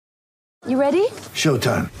You ready?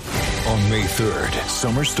 Showtime. On May 3rd,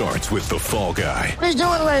 summer starts with The Fall Guy. Let's do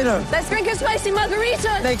it later. Let's drink a spicy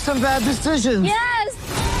margarita. Make some bad decisions.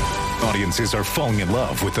 Yes! Audiences are falling in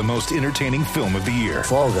love with the most entertaining film of the year.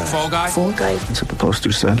 Fall Guy. Fall Guy? Fall Guy. That's what the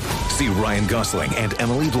poster said. See Ryan Gosling and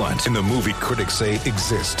Emily Blunt in the movie critics say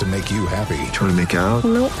exists to make you happy. Trying to make it out?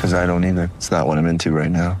 Nope. Because I don't either. It's not what I'm into right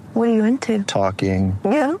now. What are you into? Talking.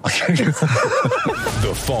 Yeah.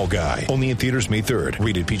 The Fall Guy. Only in theaters May 3rd.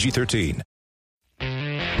 Rated PG-13.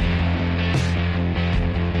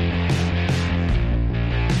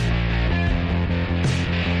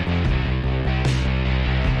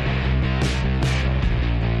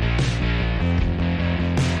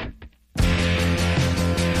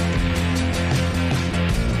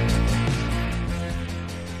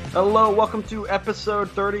 Hello, welcome to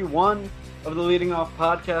episode 31 of the Leading Off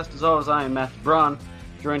Podcast. As always, I am Matthew Braun,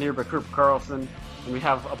 joined here by Cooper Carlson, and we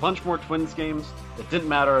have a bunch more Twins games that didn't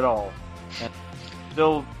matter at all. And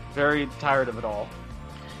still very tired of it all.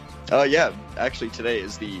 Yeah, actually today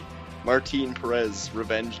is the Martin Perez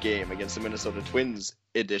revenge game against the Minnesota Twins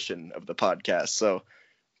edition of the podcast. So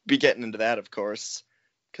be getting into that, of course,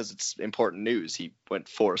 because it's important news. He went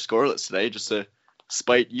 4 scoreless today just to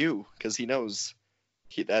spite you, because he knows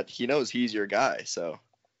he's your guy. So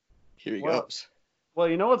here he goes. Well,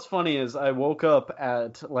 you know what's funny is I woke up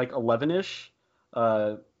at like 11-ish,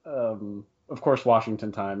 of course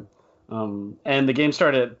Washington time, and the game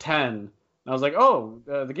started at 10. And I was like,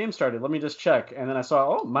 the game started. Let me just check. And then I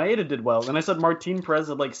saw, Maeda did well. And I said Martin Perez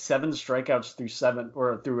had like 7 strikeouts through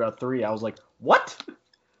 3. I was like, what?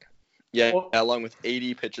 Yeah, along with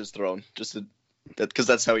 80 pitches thrown, because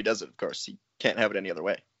that's how he does it. Of course, he can't have it any other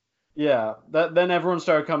way. Yeah, then everyone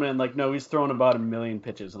started coming in like, no, he's thrown about 1 million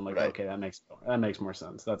pitches. I'm like, right. Okay, that makes more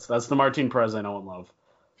sense. That's the Martin Perez I know and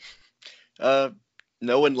love.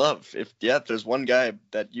 Know and love. If there's one guy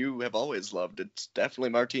that you have always loved, it's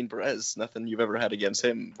definitely Martin Perez. Nothing you've ever had against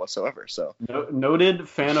him whatsoever. So noted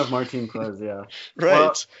fan of Martin Perez. Yeah,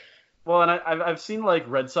 right. Well, and I've seen like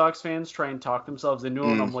Red Sox fans try and talk themselves into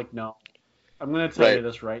it, and I'm like, no, I'm gonna tell you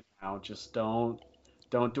this right now. Just don't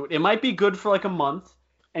do it. It might be good for like a month.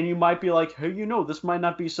 And you might be like, hey, this might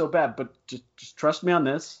not be so bad, but just trust me on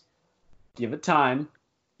this. Give it time.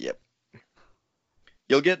 Yep.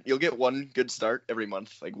 You'll get one good start every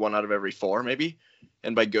month, like 1 out of every 4 maybe.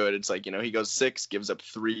 And by good, it's like, he goes 6, gives up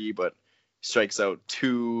 3, but strikes out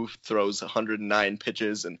 2, throws 109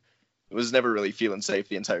 pitches, and was never really feeling safe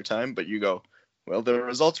the entire time. But you go, well, the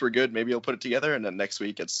results were good. Maybe he'll put it together. And then next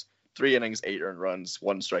week it's 3 innings, 8 earned runs,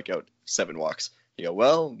 1 strikeout, 7 walks. You go,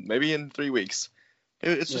 well, maybe in 3 weeks.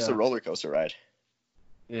 It's just a roller coaster ride.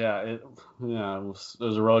 Yeah, it was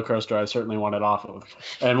a roller coaster I certainly wanted off of.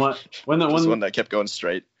 And when one that kept going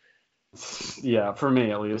straight. Yeah, for me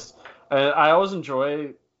at least. I always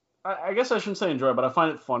enjoy. I guess I shouldn't say enjoy, but I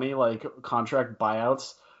find it funny, like contract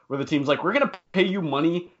buyouts where the team's like, we're gonna pay you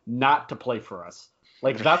money not to play for us.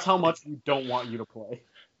 Like that's how much we don't want you to play.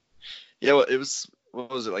 Yeah, well, it was what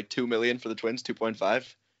was it like $2 million for the Twins,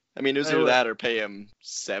 2.5. I mean, it was either that or pay him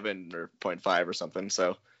 7 or 0.5 or something.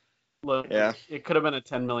 So, look, yeah, it could have been a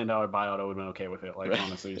 $10 million buyout. I would have been okay with it. Like,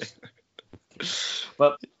 honestly.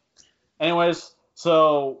 But, anyways,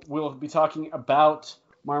 so we'll be talking about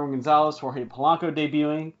Marwin Gonzalez, Jorge Polanco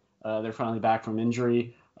debuting. They're finally back from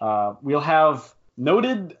injury. We'll have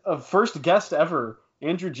noted first guest ever,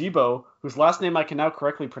 Andrew Gibo, whose last name I can now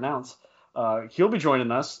correctly pronounce. He'll be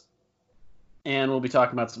joining us, and we'll be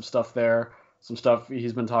talking about some stuff there. Some stuff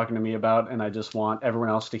he's been talking to me about, and I just want everyone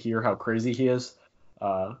else to hear how crazy he is,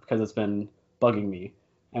 because it's been bugging me.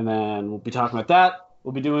 And then we'll be talking about that.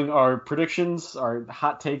 We'll be doing our predictions, our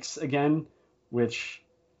hot takes again, which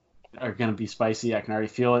are going to be spicy. I can already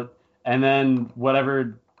feel it. And then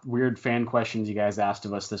whatever weird fan questions you guys asked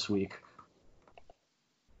of us this week.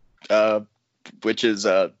 Which is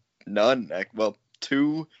none. Well,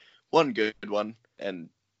 2, 1 good one, and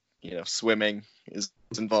swimming is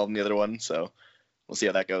involved in the other one, so we'll see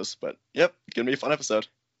how that goes. But yep, it's gonna be a fun episode.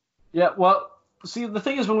 Yeah, well, see, the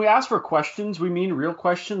thing is, when we ask for questions, we mean real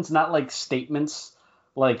questions, not like statements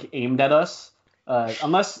like aimed at us.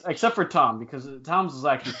 Except for Tom, because Tom's is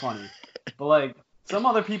actually funny. But like some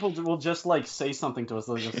other people will just like say something to us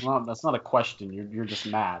like that's not a question. You're just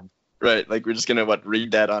mad. Right, like we're just gonna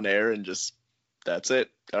read that on air and just that's it.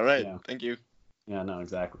 All right, yeah. Thank you. Yeah, no,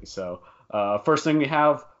 exactly. So first thing we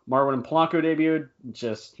have. Marwin and Polanco debuted.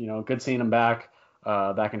 Just, good seeing him back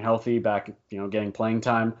and healthy, back, getting playing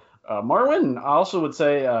time. Marwin, I also would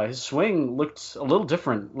say his swing looked a little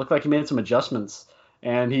different. Looked like he made some adjustments.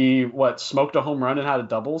 And he, smoked a home run and had a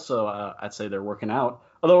double. So I'd say they're working out.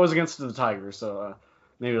 Although it was against the Tigers. So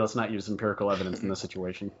maybe let's not use empirical evidence in this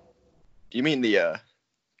situation. you mean the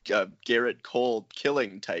Garrett Cole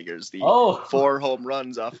killing Tigers? The Oh. 4 home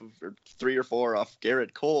runs off of, or 3 or 4 off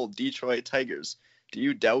Garrett Cole, Detroit Tigers. Do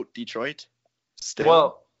you doubt Detroit?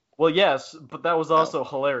 Still? Well, yes, but that was also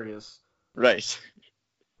hilarious. Right.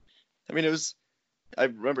 I mean, I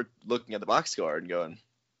remember looking at the box score and going,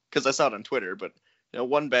 because I saw it on Twitter, but,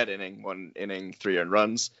 1 bad inning, 1 inning, 3 earned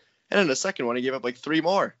runs. And in the second one, he gave up like 3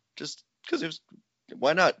 more. Just because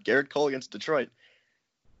why not? Garrett Cole against Detroit.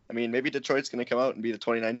 I mean, maybe Detroit's going to come out and be the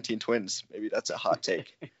 2019 Twins. Maybe that's a hot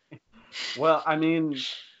take. Well, I mean,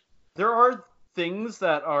 there are things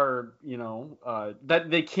that are, that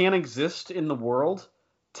they can exist in the world,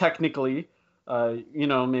 technically.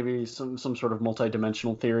 Maybe some sort of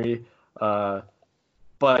multidimensional theory.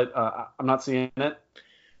 But I'm not seeing it.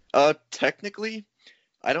 Technically,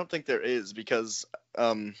 I don't think there is because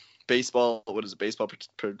baseball, what is it? Baseball,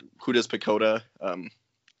 who does PECOTA?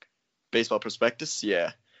 Baseball Prospectus?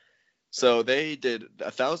 Yeah. So they did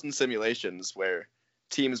 1,000 simulations where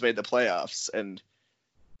teams made the playoffs, and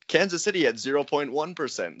Kansas City had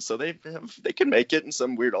 0.1%. So they can make it in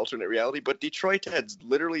some weird alternate reality, but Detroit had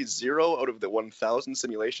literally 0 out of the 1,000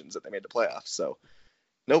 simulations that they made the playoffs. So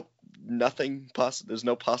nope, nothing possible. There's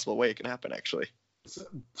no possible way it can happen, actually.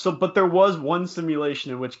 So, but there was one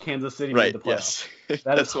simulation in which Kansas City made the playoffs. Yes.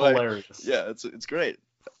 That is hilarious. Yeah, it's great.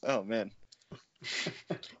 Oh man,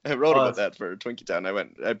 I wrote about that for Twinkie Town.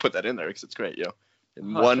 I put that in there because it's great.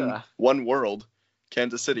 In one world,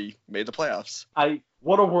 Kansas City made the playoffs.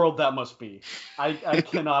 What a world that must be. I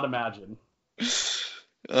cannot imagine.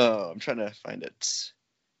 Oh, I'm trying to find it.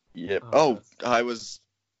 Yep.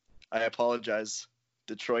 I apologize.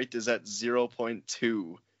 Detroit is at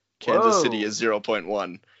 0.2. Kansas City is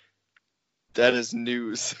 0.1. That is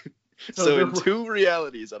news. So in 2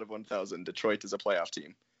 realities out of 1,000, Detroit is a playoff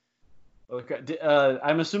team. Okay.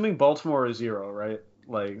 I'm assuming Baltimore is 0, right?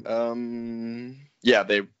 Yeah,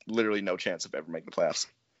 they literally no chance of ever making the playoffs.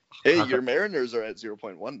 Hey, your Mariners are at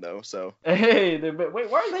 0.1 though, so. Hey,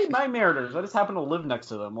 wait, why are they my Mariners? I just happen to live next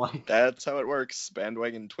to them. That's how it works.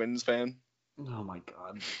 Bandwagon Twins fan. Oh my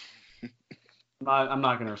god. I'm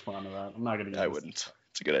not gonna respond to that. I'm not gonna. I wouldn't.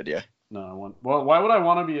 It's a good idea. No, I want. Well, why would I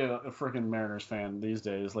want to be a freaking Mariners fan these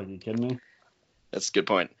days? Like, you kidding me? That's a good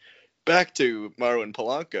point. Back to Marwin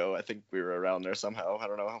Polanco. I think we were around there somehow. I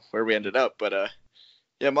don't know where we ended up, but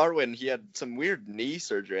Marwin, he had some weird knee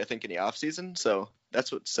surgery, I think, in the off season, so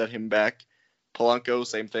that's what set him back. Polanco,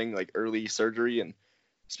 same thing, like early surgery. And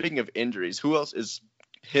speaking of injuries, who else is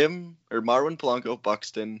him or Marwin Polanco,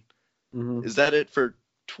 Buxton? Mm-hmm. Is that it for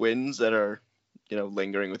Twins that are,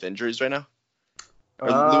 lingering with injuries right now? Or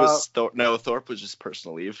Lewis Thorpe? No, Thorpe was just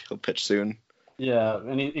personal leave. He'll pitch soon. Yeah,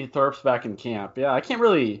 and Thorpe's back in camp. Yeah, I can't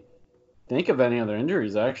really think of any other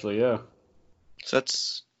injuries, actually, yeah. So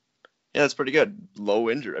that's pretty good. Low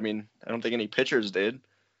injury. I mean, I don't think any pitchers did.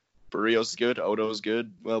 Barrios is good. Odo's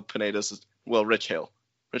good. Well, Pineda's Rich Hill.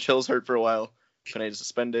 Rich Hill's hurt for a while. Pineda's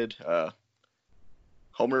suspended.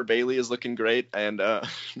 Homer Bailey is looking great. And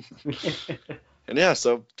and yeah,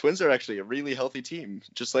 so Twins are actually a really healthy team.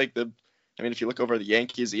 Just like if you look over the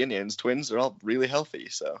Yankees, the Indians, Twins are all really healthy.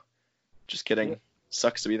 So just kidding. Yeah.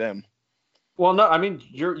 Sucks to be them. Well, no, I mean,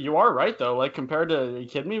 you are right, though. Like, compared to, are you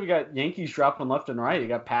kidding me? We got Yankees dropping left and right. You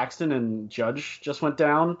got Paxton and Judge just went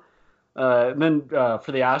down. And then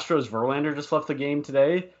for the Astros, Verlander just left the game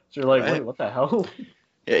today. So you're like, right. Wait, what the hell?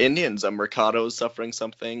 Yeah, Indians. Mercado's suffering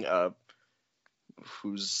something.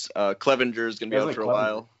 Clevenger's going to be out for a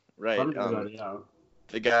while. Right.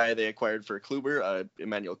 The guy they acquired for Kluber,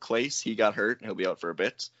 Emmanuel Clace, he got hurt. He'll be out for a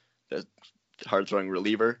bit. The hard-throwing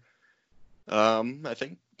reliever. I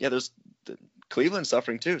think, there's Cleveland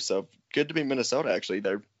suffering too. So good to be Minnesota, actually.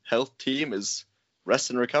 Their health team is rest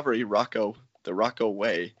and recovery. The Rocco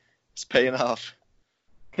way. It's paying off.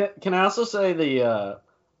 Can I also say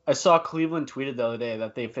I saw Cleveland tweeted the other day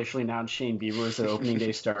that they officially announced Shane Bieber as their opening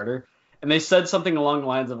day starter. And they said something along the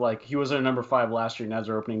lines of, like, he was their number 5 last year and that's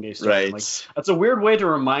their opening day starter. Right. Like, that's a weird way to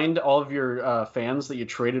remind all of your fans that you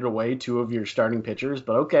traded away 2 of your starting pitchers.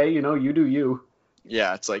 But okay, you do you.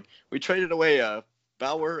 Yeah, it's like we traded away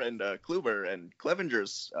Bauer and Kluber, and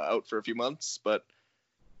Clevenger's out for a few months.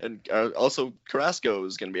 And also Carrasco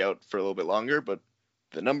is going to be out for a little bit longer. But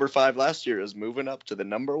the number 5 last year is moving up to the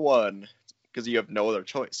number 1 because you have no other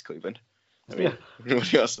choice, Cleveland. I mean,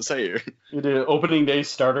 what else to say here? You did opening day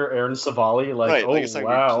starter Aaron Savali, right? Like it's like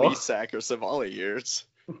wow. Plesac or Savali here.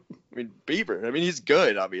 Bieber. He's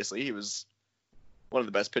good. Obviously, he was one of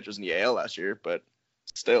the best pitchers in the AL last year, but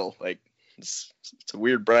still, like, it's a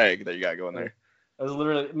weird brag that you got going there. That's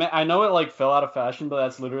literally. I know it like fell out of fashion, but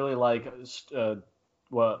that's literally like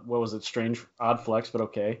what was it? Strange, odd flex, but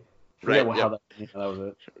okay. Forget Right, how yep. that was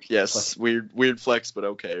it. Yes, weird flex, but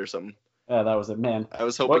okay or something. Yeah, that was it, man. I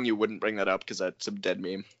was hoping you wouldn't bring that up because that's a dead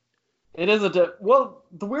meme. It is well,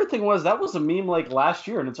 the weird thing was that was a meme like last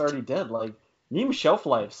year and it's already dead. Like meme shelf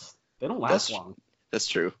lives, they don't last long. That's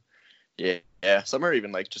true. Yeah. Some are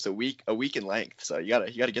even like just a week in length. So you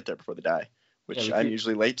gotta get there before they die, which I'm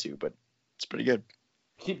usually late to, but it's pretty good.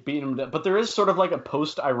 Keep beating them down. But there is sort of like a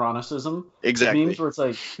post-ironicism. Exactly. Memes where it's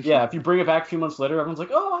like, yeah, if you bring it back a few months later, everyone's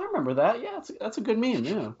like, oh, I remember that. Yeah, that's a good meme.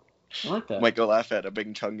 Yeah, I like that. Might go laugh at a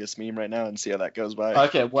Big Chungus meme right now and see how that goes by.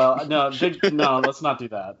 Okay, well, no, let's not do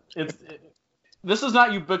that. This is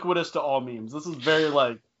not ubiquitous to all memes. This is very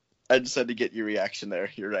like. I just had to get your reaction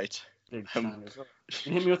there. You're right. Big Chungus.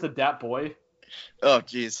 You hit me with a Dat Boy. Oh,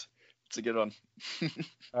 jeez. It's a good one.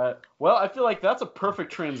 Well, I feel like that's a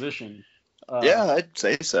perfect transition. Yeah, I'd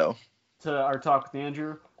say so. To our talk with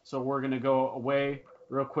Andrew. So we're going to go away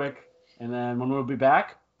real quick, and then when we'll be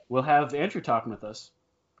back, we'll have Andrew talking with us.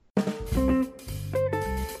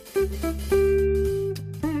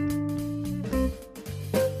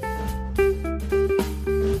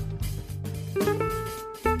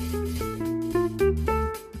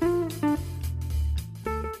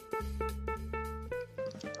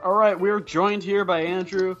 All right, we're joined here by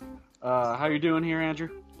Andrew. How you doing here, Andrew?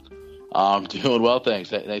 I'm doing well, thanks.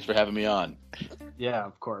 Thanks for having me on. Yeah,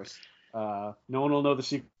 of course. No one will know the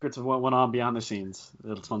secrets of what went on behind the scenes.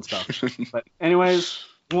 It's fun stuff. But anyways,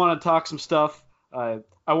 we want to talk some stuff. I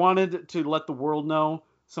wanted to let the world know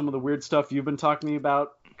some of the weird stuff you've been talking to me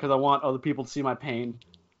about because I want other people to see my pain,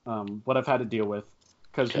 what I've had to deal with.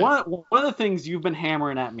 Because one of the things you've been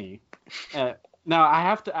hammering at me. Now I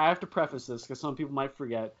have to preface this because some people might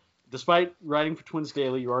forget. Despite writing for Twins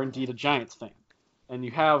Daily, you are indeed a Giants fan, and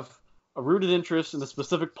you have a rooted interest in a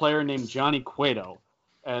specific player named Johnny Cueto.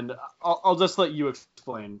 And I'll just let you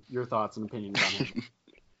explain your thoughts and opinions on him.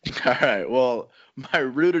 All right. Well, my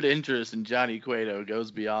rooted interest in Johnny Cueto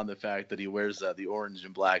goes beyond the fact that he wears the orange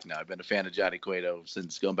and black now. I've been a fan of Johnny Cueto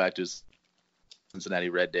since going back to his Cincinnati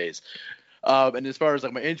Red days. And as far as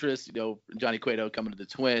like my interest, Johnny Cueto coming to the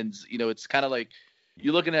Twins, it's kind of like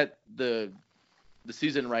you're looking at the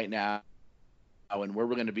season right now and where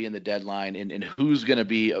we're going to be in the deadline and who's going to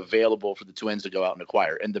be available for the Twins to go out and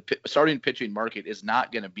acquire. And the starting pitching market is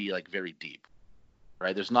not going to be like very deep,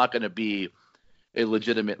 right? There's not going to be a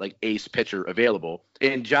legitimate like ace pitcher available.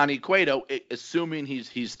 And Johnny Cueto, assuming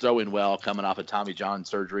he's throwing well, coming off of Tommy John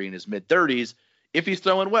surgery in his mid-30s, if he's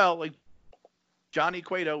throwing well, like Johnny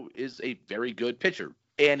Cueto is a very good pitcher.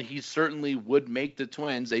 And he certainly would make the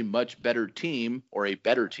Twins a much better team, or a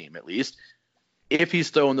better team at least, if he's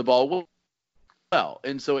throwing the ball well.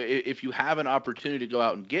 And so if you have an opportunity to go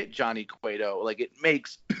out and get Johnny Cueto, like it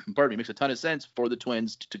makes a ton of sense for the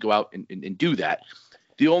Twins to go out and do that.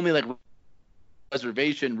 The only like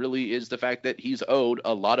reservation really is the fact that he's owed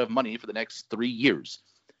a lot of money for the next 3 years.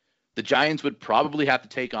 The Giants would probably have to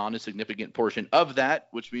take on a significant portion of that,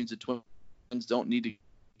 which means the Twins don't need to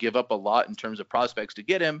give up a lot in terms of prospects to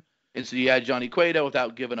get him. And so you add Johnny Cueto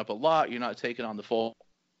without giving up a lot. You're not taking on the full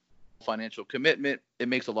financial commitment. It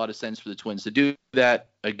makes a lot of sense for the Twins to do that,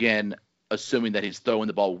 again, assuming that he's throwing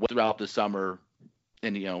the ball throughout the summer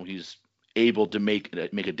and he's able to make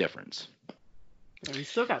a difference. He's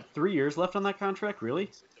still got 3 years left on that contract, really?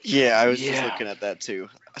 Yeah, I was just looking at that too.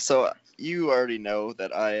 So you already know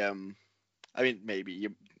that I am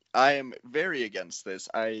very against this.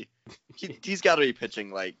 He's got to be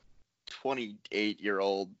pitching like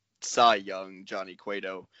 28-year-old Cy Young Johnny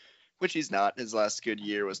Cueto, which he's not. His last good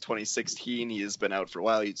year was 2016. He has been out for a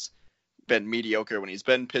while. He's been mediocre when he's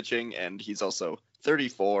been pitching, and he's also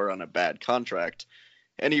 34 on a bad contract.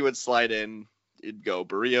 And he would slide in. It'd go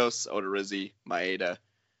Barrios, Odorizzi, Maeda,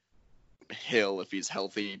 Hill if he's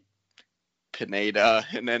healthy, Pineda,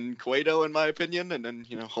 and then Cueto, in my opinion. And then,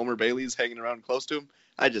 Homer Bailey's hanging around close to him.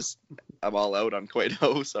 I'm all out on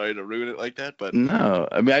Cueto. Sorry to ruin it like that, but no.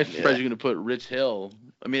 I mean, I'm surprised you're going to put Rich Hill.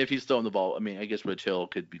 I mean, if he's throwing the ball, I guess Rich Hill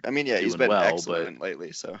could be. He's been excellent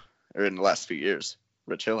lately, or in the last few years,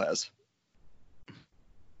 Rich Hill has.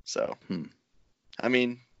 So,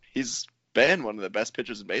 he's been one of the best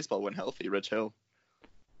pitchers in baseball when healthy, Rich Hill.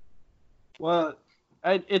 Well,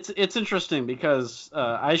 it's interesting because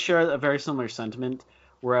I share a very similar sentiment.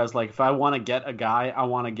 Whereas, like, if I want to get a guy, I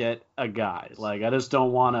want to get a guy. Like, I just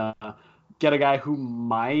don't want to get a guy who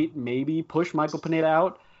might maybe push Michael Pineda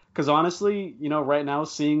out. Because honestly, right now,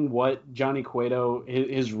 seeing what Johnny Cueto,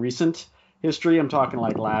 his recent history, I'm talking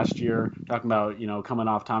like last year, talking about, coming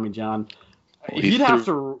off Tommy John, he'd have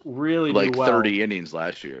to really do well. 30 innings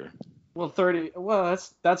last year. Well, 30. Well,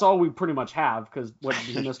 that's all we pretty much have because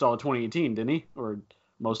he missed all of 2018, didn't he? Or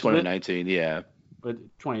most of it. 2019, yeah. But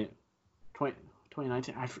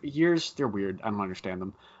 2019. Years, they're weird. I don't understand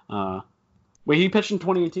them. Wait, he pitched in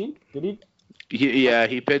 2018? Did he?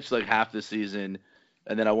 He pitched like half the season,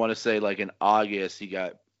 and then I want to say like in August he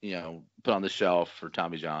got put on the shelf for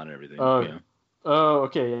Tommy John and everything. Oh,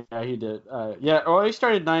 okay, yeah, he did. He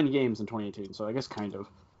started 9 games in 2018, so I guess kind of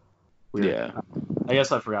weird. Yeah. I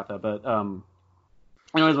guess I forgot that, but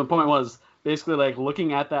anyways, my point was basically like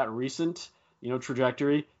looking at that recent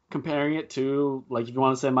trajectory, comparing it to like if you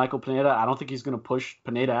want to say Michael Pineda, I don't think he's going to push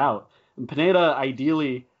Pineda out. And Pineda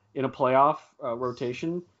ideally in a playoff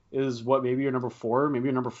rotation is maybe your number 4, maybe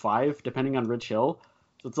your number 5, depending on Rich Hill.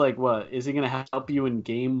 So it's like, what is he going to help you in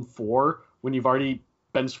Game 4 when you've already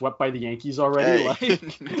been swept by the Yankees already?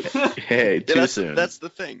 Hey, too soon. That's the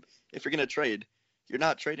thing. If you're gonna trade, you're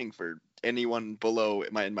not trading for anyone below,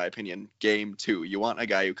 in my opinion, Game 2. You want a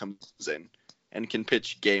guy who comes in and can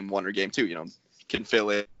pitch Game 1 or Game 2. Can fill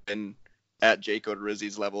in at Jake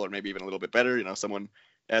Odorizzi's level or maybe even a little bit better. Someone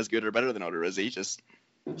as good or better than Odorizzi. Just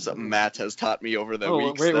something Matt has taught me over the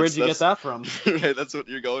weeks. Where'd you get that from? Right, that's what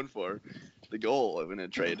you're going for. The goal of a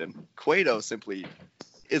trade, and Cueto simply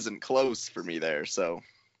isn't close for me there. So,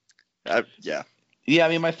 yeah. Yeah, I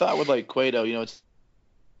mean, my thought with like Cueto, it's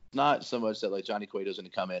not so much that like Johnny Cueto's going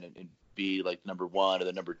to come in and be like number 1 or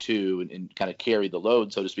the number 2 and kind of carry the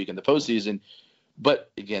load, so to speak, in the postseason.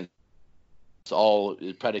 But again, it's all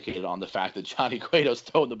predicated on the fact that Johnny Cueto's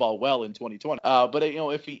throwing the ball well in 2020. But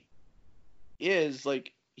if he is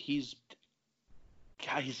like he's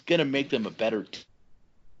going to make them a better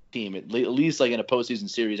team, at least like in a postseason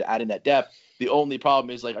series, adding that depth. The only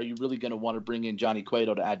problem is like, are you really going to want to bring in Johnny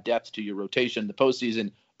Cueto to add depth to your rotation in the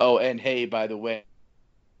postseason? Oh, and hey, by the way,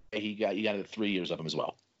 you got the 3 years of him as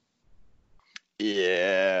well.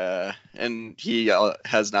 Yeah, and he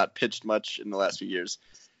has not pitched much in the last few years.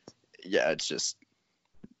 Yeah, it's just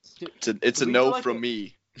it's a no from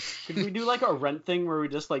me. Could we do like a rent thing where we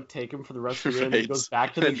just like take him for the rest of the year and he goes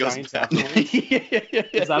back to the Giants afterwards?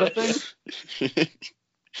 Is that a thing?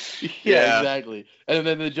 Yeah, exactly. And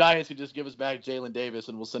then the Giants could just give us back Jalen Davis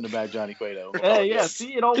and we'll send him back Johnny Cueto. Hey, yeah,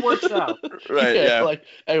 see, it all works out. Right, yeah. Like,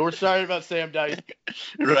 hey, we're sorry about Sam Dyson.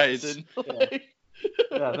 Right. Thanks for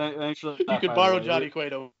that. You could borrow Johnny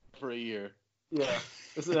Cueto for a year. Yeah.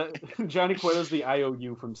 Johnny Cueto's the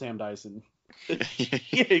IOU from Sam Dyson.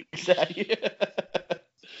 Yeah, exactly.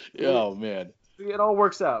 Oh, man. It all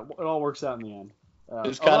works out. It all works out in the end.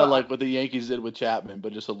 It's kind of like what the Yankees did with Chapman,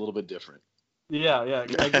 but just a little bit different. Yeah.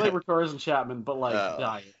 Like Gleyber Torres and Chapman, but like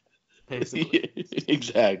diet, basically.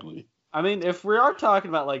 Exactly. I mean, if we are talking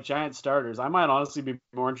about like giant starters, I might honestly be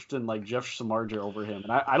more interested in like Jeff Samardzija over him,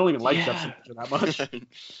 and I don't even like Jeff Samardzija that much.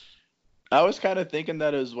 I was kind of thinking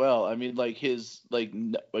that as well. I mean, like his like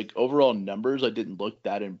overall numbers, didn't look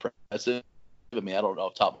that impressive. I mean, I don't know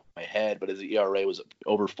off the top of my head, but his ERA was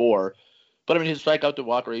over 4. But I mean, his strikeout to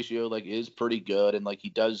walk ratio is pretty good, and he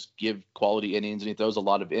does give quality innings, and he throws a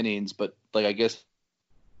lot of innings. But I guess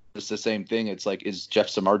it's the same thing. It's like, is Jeff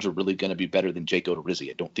Samardzija really going to be better than Jake Odorizzi?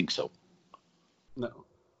 I don't think so. No.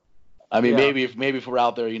 I mean, maybe if we're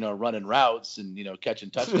out there, running routes and catching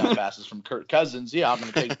touchdown passes from Kirk Cousins, I'm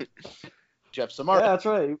going to take Jeff Samardzija. Yeah, that's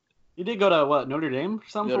right. You did go to Notre Dame or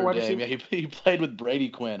something? Notre Dame, yeah. He played with Brady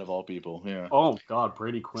Quinn of all people. Yeah. Oh God,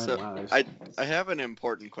 Brady Quinn. So wow. I have an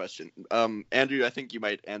important question. Andrew, I think you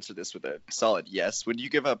might answer this with a solid yes. Would you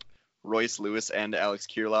give up Royce Lewis and Alex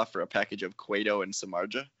Kirilloff for a package of Cueto and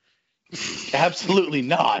Samardzija? Absolutely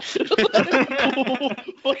not.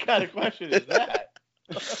 What kind of question is that?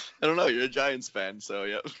 I don't know. You're a Giants fan, so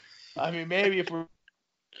yeah. I mean, maybe if we're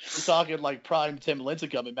talking like prime Tim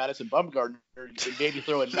Lincecum and Madison Bumgarner, and maybe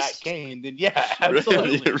throw in Matt Cain, then yeah,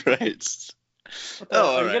 absolutely. Right.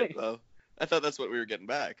 Oh, all right. Well, I thought that's what we were getting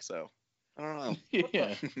back, so I don't know.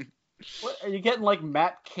 Yeah. What are you getting, like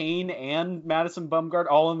Matt Cain and Madison Bumgarner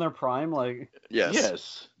all in their prime? Like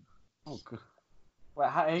yes. Oh, good. Well,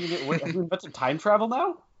 how you get? Have you invented time travel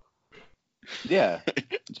now? Yeah,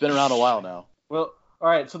 it's been around a while now. Well, all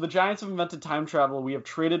right. So the Giants have invented time travel. We have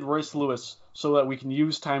traded Royce Lewis so that we can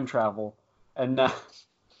use time travel, and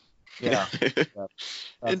yeah.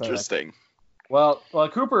 Interesting. Well,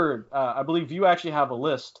 Cooper, I believe you actually have a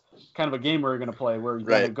list, kind of a game we're going to play where you're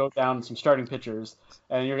going to go down some starting pitchers,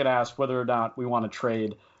 and you're going to ask whether or not we want to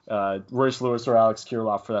trade Royce Lewis or Alex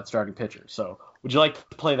Kirilloff for that starting pitcher. So would you like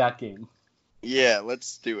to play that game? Yeah,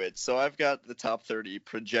 let's do it. So I've got the top 30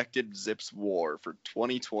 projected Zips WAR for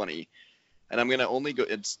 2020, and I'm going to only go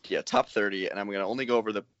top 30, and I'm going to only go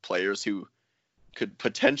over the players who could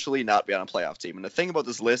potentially not be on a playoff team. And the thing about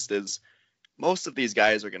this list is most of these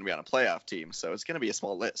guys are going to be on a playoff team, so it's going to be a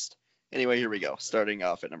small list. Anyway, here we go. Starting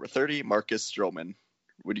off at number 30, Marcus Stroman.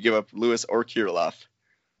 Would you give up Lewis or Kirilloff?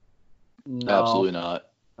 No, Absolutely not.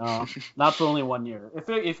 No, not for only 1 year.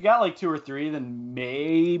 If you got like 2 or 3, then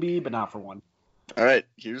maybe, but not for one. All right,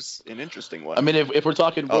 here's an interesting one. I mean, if we're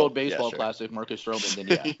talking World yeah, Baseball sure. Classic, Marcus Stroman, then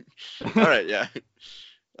yeah. All right, yeah.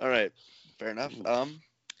 All right, fair enough.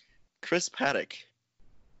 Chris Paddock.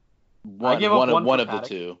 I give up one one for of the Paddock.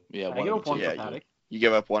 two. Yeah, I one give of up the one two. for Yeah, Paddock. You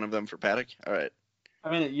give up one of them for Paddock? All right. I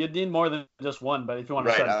mean, you'd need more than just one, but if you want to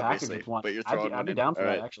Right, start a package obviously, with one, but you're I'd throwing be one in. down for All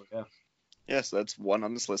that, right. actually, yeah. Yeah, so that's one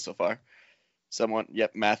on this list so far.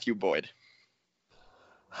 Matthew Boyd.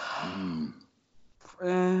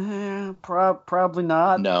 Probably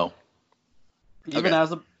not. No. Even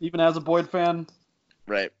as a Boyd fan.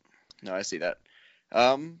 Right. No, I see that.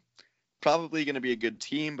 Probably going to be a good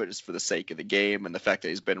team, but just for the sake of the game and the fact that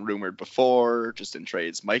he's been rumored before, just in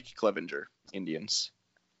trades, Mike Clevenger, Indians.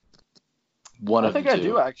 One I of think the I two.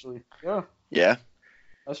 do, actually. Yeah. Yeah.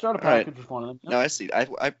 I start a All right. package with one of them. No, I see.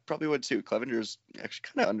 I probably would too. Clevenger's actually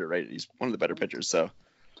kind of underrated. He's one of the better pitchers. So,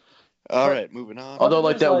 all right, moving on. Although,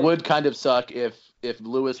 like, that Like- would kind of suck if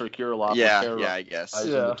Lewis or Kirilloff yeah, were I guess.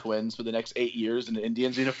 terrorizing Yeah. the Twins for the next 8 years in the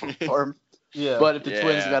Indians uniform. Yeah. But if the Yeah.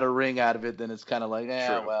 Twins got a ring out of it, then it's kind of like,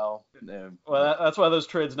 True. well, no. Well, that's why those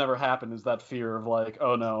trades never happen, is that fear of like,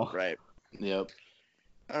 oh no. Right. Yep.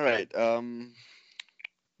 All right.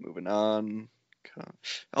 Moving on.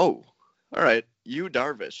 Oh, all right. Yu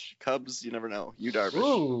Darvish. Cubs, you never know. Yu Darvish.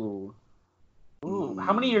 Ooh.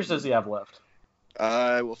 How many years does he have left?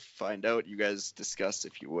 I will find out. You guys discuss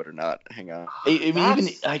if you would or not. Hang on. I mean,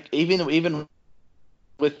 That's- even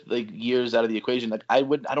with like years out of the equation, like I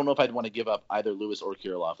don't know if I'd want to give up either Lewis or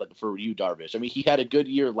Kirilloff, like for Yu Darvish. I mean, he had a good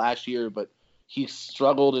year last year, but he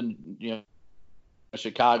struggled in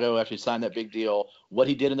Chicago after he signed that big deal. What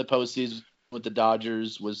he did in the postseason with the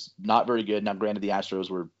Dodgers was not very good. Now, granted, the Astros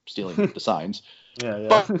were stealing the signs, Yeah.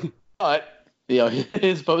 but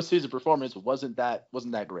his postseason performance wasn't that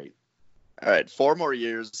great. All right. 4 more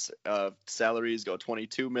years. Salaries go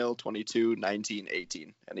 22 mil, 22, 19,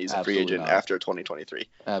 18. And he's a free Absolutely agent not. after 2023.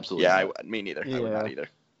 Absolutely. Yeah, not. me neither. I Yeah. would not either.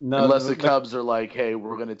 No, Unless the Cubs are like, hey,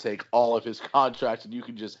 we're going to take all of his contracts and you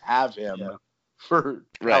can just have him Yeah. for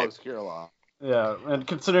Right. Alex Kirilloff. Yeah, and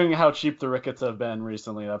considering how cheap the Ricketts have been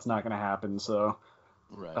recently, that's not going to happen. So,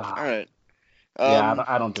 Right. All right.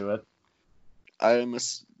 I don't do it.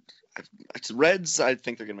 It's Reds. I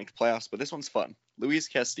think they're gonna make the playoffs, but this one's fun. Luis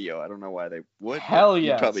Castillo. I don't know why they would. Hell You'd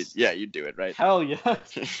yes. Probably. Yeah, you'd do it, right? Hell yes.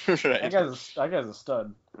 right. That guy's a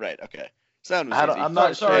stud. Right. Okay. Sound was I don't- easy. I'm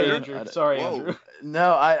not Sorry, sure. Andrew. Sorry, Whoa. Andrew.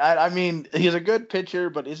 No, I mean, he's a good pitcher,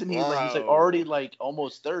 but isn't he like, he's like Wow. already like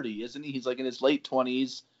almost 30, isn't he? He's like in his late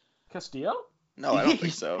 20s. Castillo? No, I don't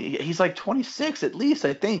think so. He's like 26 at least,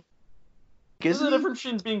 I think. There's Isn't a he? difference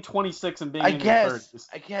between being 26 and being I in your guess,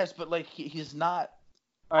 30s. but like he's not.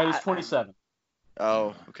 All right, he's 27.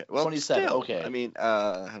 Oh, okay. Well, 27, still, okay. I mean,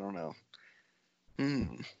 I don't know.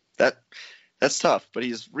 That's tough, but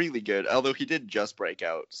he's really good. Although he did just break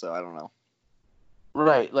out, so I don't know.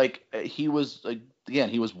 Right, like he was like again,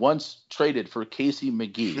 he was once traded for Casey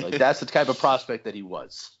McGee. Like that's the type of prospect that he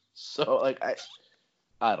was. So like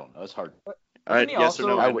I don't know. It's hard. All right, he yes or also-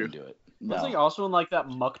 no, I Andrew? wouldn't do it. No. Wasn't he also in like that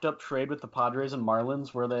mucked up trade with the Padres and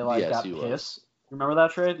Marlins where they like Yes, got he was. pissed? Remember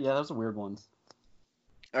that trade? Yeah, that was a weird one.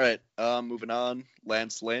 All right, moving on.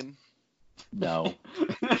 Lance Lynn. No.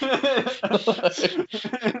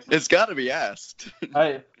 It's got to be asked.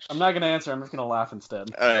 I'm not gonna answer. I'm just gonna laugh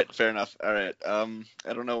instead. All right, fair enough. All right,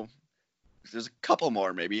 I don't know. There's a couple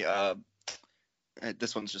more maybe.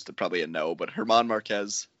 This one's just probably a no, but Herman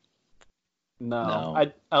Marquez, No.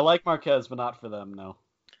 No. I like Marquez, but not for them. No.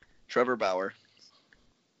 Trevor Bauer.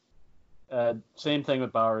 Same thing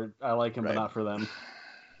with Bauer. I like him, Right. but not for them.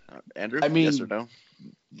 Andrew, I mean- yes or no?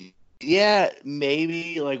 Yeah,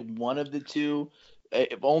 maybe like one of the two.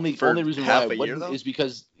 Only For reason why half I a year, wouldn't though? is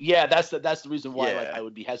because that's the reason why like Yeah. I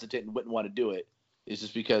would be hesitant and wouldn't want to do it. Is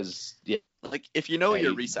just because Like, if you know Yeah,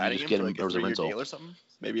 you're you re-signing just him get for him like a as a 3-year rental. deal or something,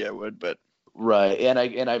 maybe I would, but right, and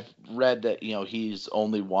I've read that he's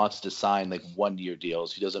only wants to sign like 1-year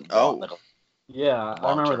deals. He doesn't Oh. want like Yeah, I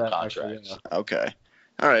remember long-term that actually. contracts. Yeah. okay.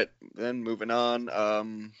 All right, then moving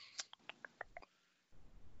on.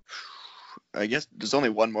 I guess there's only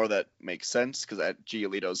one more that makes sense because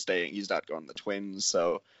Giolito's staying. He's not going to the Twins,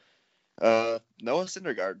 so Noah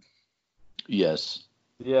Syndergaard. yes.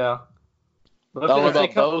 Yeah. But I don't know if they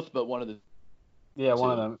about come, both, but one of the yeah,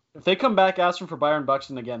 one of two. them. If they come back asking for Byron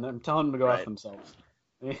Buxton again, I'm telling them to go Right. F themselves.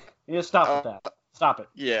 You need to stop with that. Stop it.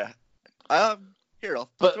 Yeah. Here,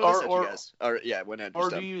 I'll But- throw this at or- you guys. Or yeah, when Andrew's or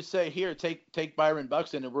done. do you say here take Byron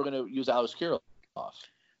Buxton and we're going to use Alex Kirilloff?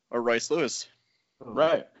 Or Rice Lewis.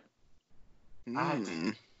 Right. Hmm.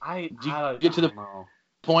 I Do you I get to the- don't know.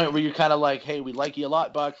 point where you're kind of like, hey, we like you a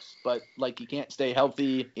lot, Bucks, but like you can't stay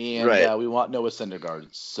healthy, and Right. We want Noah Syndergaard.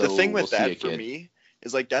 So The thing with we'll see that you, for kid. me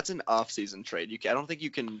is like that's an off-season trade. I don't think you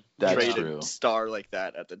can That's trade true. a star like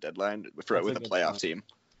that at the deadline with That's a a good playoff point. team.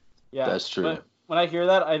 Yeah, That's true. When I hear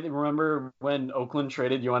that, I remember when Oakland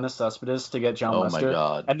traded Yoenis Cespedes to get John Oh Lester. my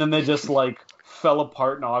God. And then they just like fell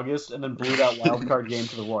apart in August and then blew that wild card game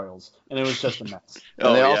to the Royals. And it was just a mess.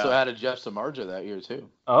 And they Oh, also yeah. had a Jeff Samardzija that year too.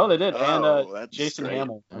 Oh, they did. Oh, And that's Jason great.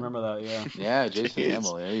 Hamill. I remember that, yeah. Yeah, Jason Jeez.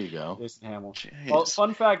 Hamill. There you go. Jason Hamill. Jeez. Well,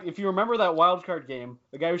 fun fact, if you remember that wild card game,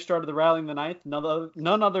 the guy who started the rally in the ninth, none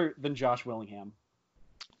other than Josh Willingham.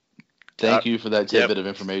 Thank you for that Yep. tidbit of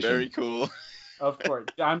information. Very cool. Of course.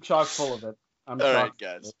 I'm chock full of it. All right,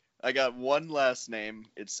 guys. I got one last name.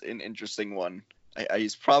 It's an interesting one.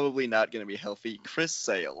 He's probably not going to be healthy. Chris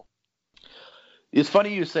Sale. It's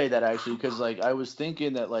funny you say that actually, because like I was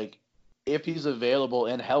thinking that like if he's available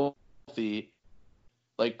and healthy,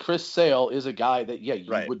 like Chris Sale is a guy that you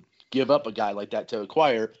Right. would give up a guy like that to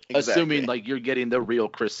acquire, Exactly. assuming like you're getting the real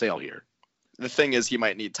Chris Sale here. The thing is, he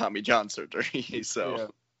might need Tommy John surgery.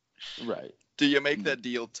 So, Right. do you make that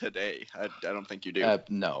deal today? I don't think you do.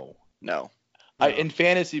 No. No. In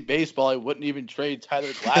fantasy baseball, I wouldn't even trade Tyler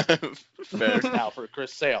Glasnow Fair. now for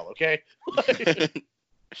Chris Sale. Okay.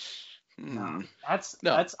 Hmm.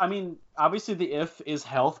 That's I mean, obviously the if is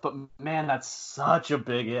health, but man, that's such a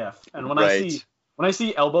big if. And when Right. I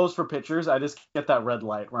see elbows for pitchers, I just get that red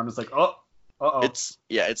light where I'm just like, uh-oh.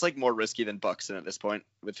 It's like more risky than Buxton at this point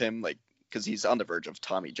with him, like because he's on the verge of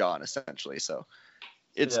Tommy John essentially. So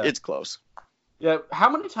it's close. Yeah, how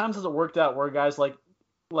many times has it worked out where guys like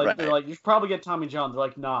Right. they're like, you should probably get Tommy John. They're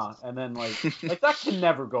like, nah, and then like that can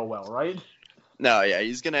never go well, right? No, yeah,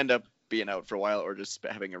 he's gonna end up being out for a while or just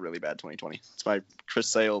having a really bad 2020. It's my Chris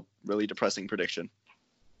Sale really depressing prediction.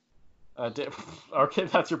 Okay,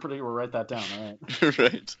 that's your prediction. We'll write that down. All right,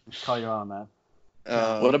 Right. call you out on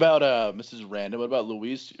that. What about Mrs. Random? What about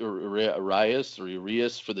Luis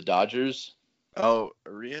Urias for the Dodgers? Oh,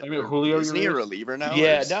 Urias? I mean, Julio Isn't he a Urias? reliever now?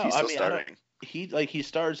 Yeah, or is no, he I still mean, I don't- starting. He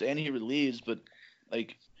starts and he relieves, but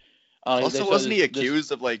like Also, wasn't he this-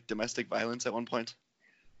 accused of like domestic violence at one point?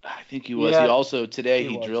 I think he was. Yeah, He also today he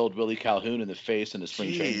he was. drilled Willie Calhoun in the face in the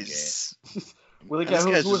spring training game. Jeez, Willie this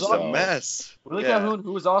Calhoun, guy's who was just a also, mess. Willie Yeah. Calhoun,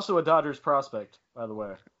 who was also a Dodgers prospect, by the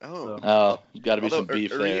way. Oh, Oh, got to be although some beef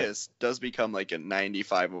there. Urias does become like a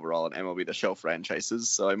 95 overall in MLB The Show franchises,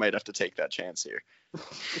 so I might have to take that chance here.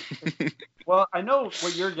 Well, I know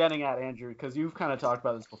what you're getting at, Andrew, because you've kind of talked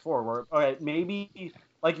about this before. Where, okay, maybe,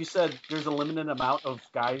 like you said, there's a limited amount of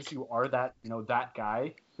guys who are that, that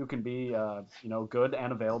guy who can be, good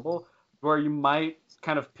and available. Where you might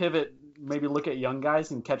kind of pivot, maybe look at young guys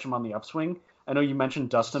and catch them on the upswing. I know you mentioned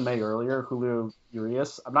Dustin May earlier, Julio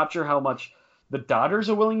Urias. I'm not sure how much the Dodgers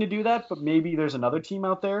are willing to do that, but maybe there's another team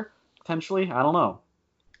out there potentially. I don't know.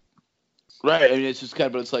 Right. I mean, it's just kind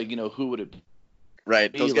of, but it's like, who would it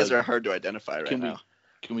Right, Be those guys like- are hard to identify right can we now.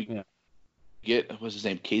 can we Yeah. get what's his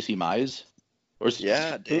name, Casey Mize? Or is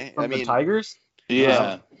Yeah, dang. From I the mean, Tigers.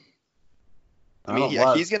 yeah. I mean, don't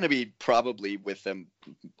know. he's going to be probably with them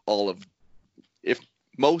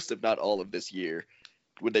most, if not all of this year.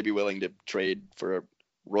 Would they be willing to trade for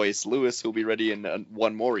Royce Lewis, who'll be ready in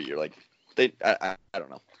one more year? Like, I don't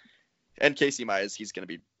know. And Casey Mize, he's going to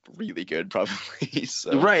be really good probably.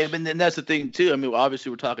 So. Right. I mean, and that's the thing too. I mean, obviously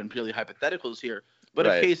we're talking purely hypotheticals here, but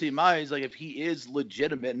Right. if Casey Mize, like if he is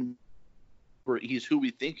legitimate and he's who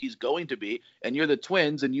we think he's going to be, and you're the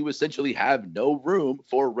Twins and you essentially have no room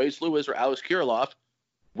for Royce Lewis or Alex Kirilloff,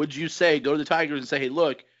 would you say go to the Tigers and say, hey,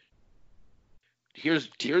 look, here's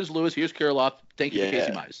Lewis, here's Kirilloff, thank you for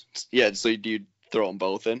Casey Mize. Yeah, so do you throw them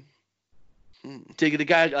both in? Take a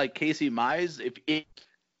guy like Casey Mize,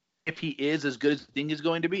 if he is as good as you think he's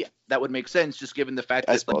going to be, that would make sense, just given the fact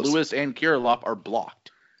I that suppose. Lewis and Kirilloff are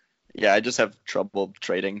blocked. Yeah, I just have trouble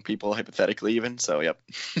trading people hypothetically even, so yep.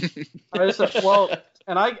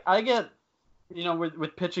 I get,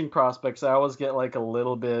 with pitching prospects, I always get like a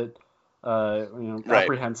little bit, Right.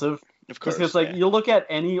 apprehensive. Of course. Because like yeah. you look at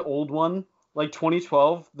any old one, like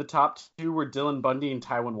 2012, the top two were Dylan Bundy and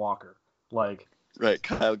Taijuan Walker. Like, Right,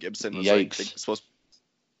 Kyle Gibson was Yikes. like supposed to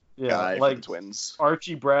be yeah, guy for like the Twins.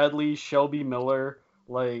 Archie Bradley, Shelby Miller.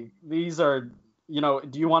 Like these are,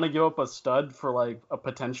 do you want to give up a stud for like a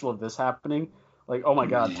potential of this happening? Like, oh my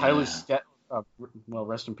God, Yeah. Tyler Skaggs. Well,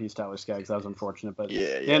 rest in peace, Tyler Skaggs. That was unfortunate, but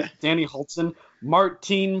Yeah. Danny Hultzen,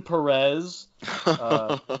 Martin Perez,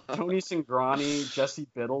 Tony Cingrani, Jesse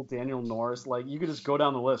Biddle, Daniel Norris. Like you could just go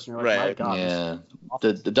down the list, and you're like, my Right. God. Yeah.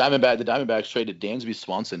 The Diamondbacks traded Dansby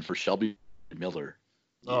Swanson for Shelby Miller.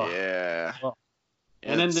 Oh. Yeah. Oh.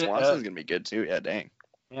 And And then then Swanson's gonna be good too. Yeah, dang.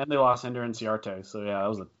 And they lost Ender Inciarte, so yeah, that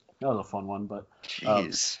was a fun one. But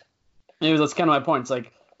Jeez. anyways, that's kind of my point. It's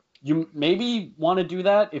like you maybe want to do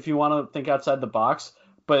that if you want to think outside the box,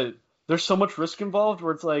 but there's so much risk involved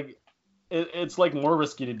where it's like it's like more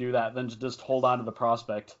risky to do that than to just hold on to the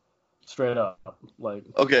prospect straight up. Like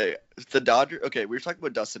Okay, the Dodgers. Okay, we were talking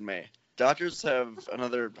about Dustin May. Dodgers have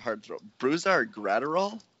another hard throw. Brusdar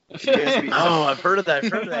Graterol? Oh, I've heard of that.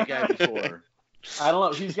 I've heard of that guy before. I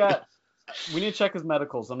don't know. We need to check his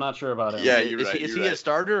medicals. I'm not sure about him. Yeah, Is he a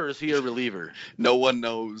starter or is he a reliever? No one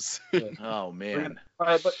knows. Oh man. All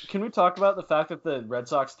right, but can we talk about the fact that the Red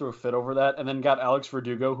Sox threw a fit over that and then got Alex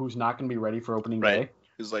Verdugo, who's not going to be ready for opening day? Right.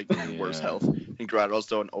 Who's like in worse health. And Graterol's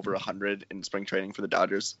doing over 100 in spring training for the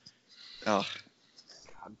Dodgers. Oh,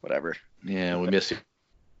 God, whatever. Yeah, we miss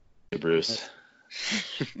you, Bruce.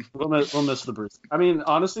 We'll miss the Bruce. I mean,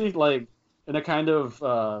 honestly, like in a kind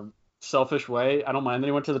of selfish way, I don't mind that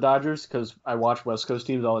he went to the Dodgers because I watch West Coast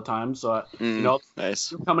teams all the time. So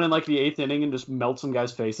Nice. coming in like the 8th inning and just melt some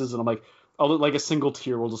guys' faces, and I'm like, like a single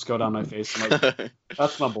tear will just go down my face. I'm like,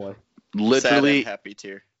 that's my boy. Literally, Sad and happy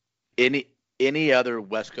tear. any other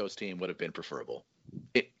West Coast team would have been preferable.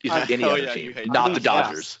 Any Oh, other yeah, team, you hate not the the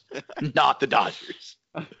Dodgers. Not the Dodgers.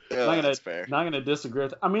 That's fair. Not gonna disagree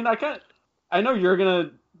with. I mean, I know you're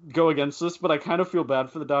gonna go against this, but I kind of feel bad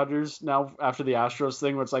for the Dodgers now after the Astros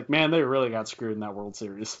thing, where it's like, man, they really got screwed in that World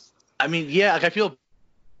Series. I mean, yeah, like I feel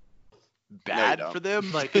bad don't. for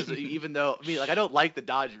them, like 'cause even though I don't like the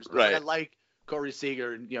Dodgers, but Right. I like Corey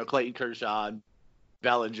Seager and Clayton Kershaw and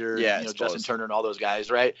Bellinger, Yeah, I Justin suppose. Turner and all those guys,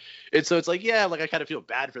 right? And so it's like, yeah, like I kind of feel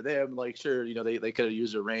bad for them. Like, sure, they could have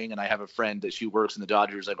used a ring, and I have a friend that she works in the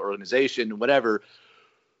Dodgers like organization, whatever.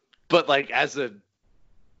 But like as a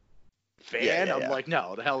fan, Yeah. I'm like,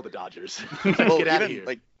 no, the hell with the Dodgers. Well, Get out of even, here.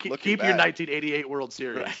 like, Keep looking your back- 1988 World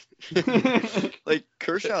Series. Right. Like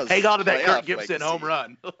Kershaw's Hang on to that Kurt playoff Gibson legacy. home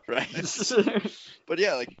run. Right. But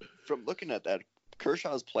yeah, like from looking at that,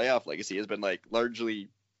 Kershaw's playoff legacy has been like largely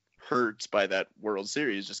hurt by that World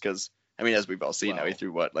Series, just because as we've all seen now, he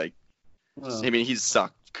threw what he's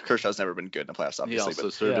sucked. Kershaw's never been good in the playoffs, He obviously. also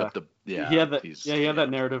But served Yeah. up the he had that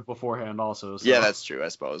narrative beforehand also. So. yeah, that's true, I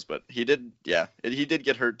suppose. But he did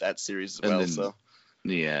get hurt that series as And well. then- So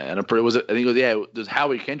Yeah, and I think it was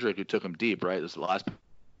Howie Kendrick who took him deep, right? This was the last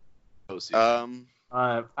postseason.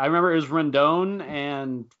 I remember it was Rendon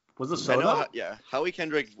and was it I Soto? know, Howie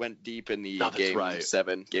Kendrick went deep in the Oh, that's game right.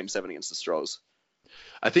 seven against the Stros.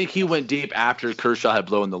 I think he went deep after Kershaw had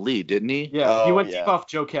blown the lead, didn't he? Yeah, he Oh, went yeah. deep off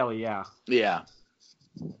Joe Kelly. Yeah. Yeah.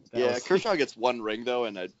 Yeah, was- Kershaw gets one ring though,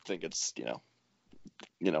 and I think it's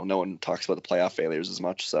no one talks about the playoff failures as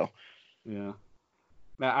much. So Yeah.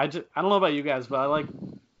 Man, I don't know about you guys, but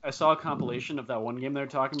I saw a compilation of that one game they were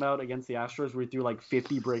talking about against the Astros where he threw like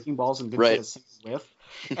 50 breaking balls and didn't Right. get a single whiff.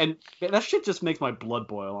 And that shit just makes my blood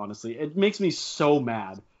boil, honestly. It makes me so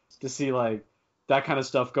mad to see like that kind of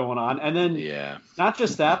stuff going on. And then Yeah. not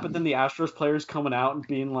just that, but then the Astros players coming out and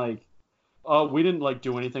being like, oh, we didn't like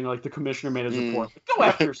do anything. Like the commissioner made his report. Like, go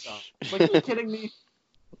after yourself. Like, are you kidding me?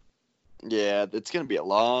 yeah, it's gonna be a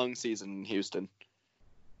long season in Houston.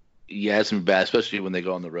 Yeah, it's gonna be bad, especially when they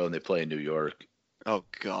go on the road and they play in New York. Oh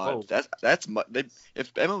God, Oh. that's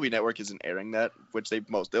if MLB Network isn't airing that, which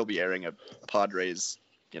they'll be airing a Padres,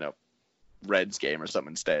 Reds game or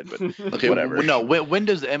something instead. But Okay, whatever. No, when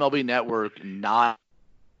does the MLB Network not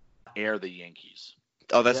air the Yankees?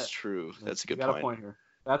 Oh, that's Yeah. true. That's a You good got point. a point here.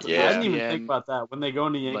 I Yeah. didn't even Yeah. think about that. When they go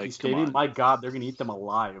into Yankee Like, come Stadium, on. my God, they're gonna eat them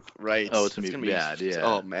alive. Right. Oh, it's gonna be bad, yeah.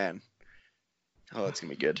 Oh man. Oh, it's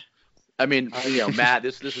gonna be good. I mean, Matt,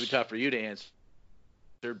 this is tough for you to answer,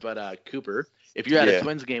 but Cooper, if you're at Yeah. a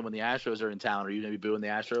Twins game when the Astros are in town, are you gonna be booing the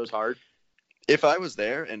Astros hard? If I was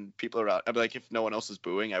there and people are out, I'd be like, if no one else is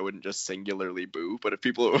booing, I wouldn't just singularly boo. But if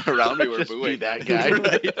people around me were Just booing, be that guy.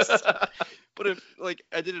 Right. But if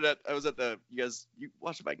I was at you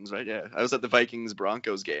watched the Vikings, right? Yeah, I was at the Vikings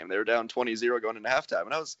Broncos game. They were down 20-0 going into halftime,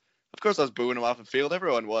 and of course I was booing them off the field.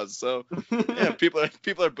 Everyone was. So yeah, people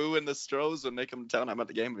are booing the Stros when they come to town. I'm at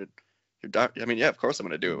the game. Of course I'm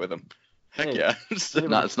gonna do it with them. Heck Hey. yeah. It's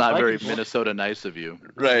not very Vikings- Minnesota nice of you.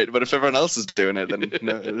 Right, but if everyone else is doing it, then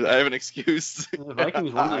no, I have an excuse. The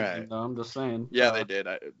Vikings won that Alright. game, though. I'm just saying. Yeah, they did.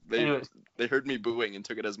 Anyways. They heard me booing and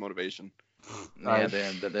took it as motivation. Yeah, Alright.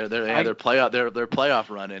 their playoff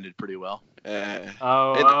run ended pretty well.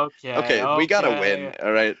 Oh, okay. We gotta win.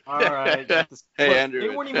 All right. All right. Hey, Look, Andrew, they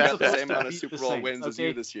we weren't even got the supposed same to amount of beat Super the Bowl Saints, wins as okay?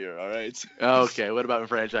 you this year. All right. Okay, what about in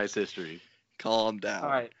franchise history? Calm down. All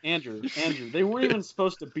right, Andrew. They weren't even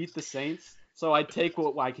supposed to beat the Saints, so I take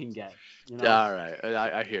what I can get. All right,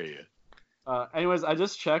 I hear you. Anyways, I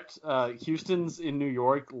just checked. Houston's in New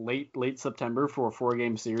York late September for a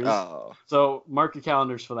 4-game series. Oh, So mark your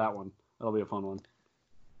calendars for that one. That'll be a fun one.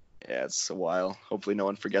 yeah, it's a while. Hopefully no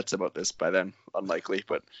one forgets about this by then. Unlikely,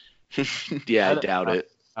 but Yeah, I doubt it.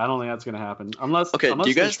 I don't think that's gonna happen unless. Okay, unless do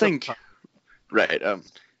you they guys strip- think? Right.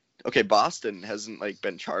 Okay, Boston hasn't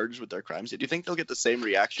been charged with their crimes yet. Do you think they'll get the same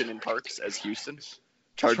reaction in parks as Houston?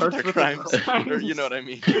 Charged with their crimes? Or, you know what I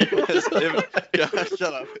mean?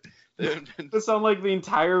 Shut up. This sound like the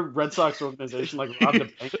entire Red Sox organization robbed a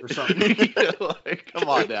bank or something. Come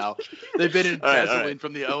on now. They've been embezzling All right.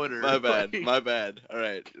 from the owner. My bad. All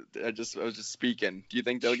right. I was just speaking. Do you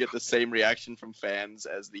think they'll get the same reaction from fans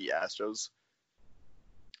as the Astros?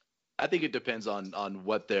 I think it depends on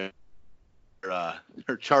what their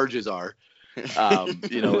charges are.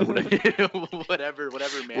 Whatever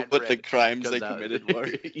man. What the crimes they committed were.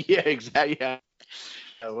 Yeah, exactly. Yeah.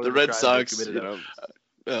 The Red Sox,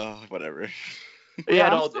 whatever.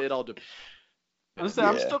 Yeah, it all depends. Honestly,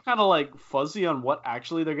 I'm still kind of fuzzy on what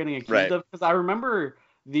actually they're getting accused of, because I remember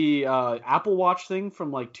the Apple Watch thing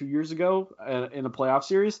from 2 years ago in a playoff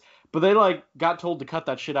series, but they got told to cut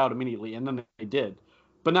that shit out immediately, and then they did.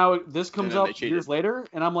 But now this comes up years later,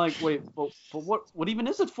 and I'm like, wait, but what even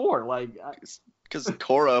is it for? Because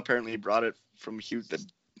Cora apparently brought it from Houston.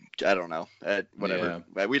 I don't know. Whatever.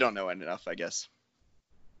 Yeah. We don't know enough, I guess.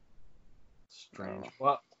 Strange.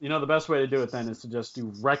 Well, the best way to do it then is to just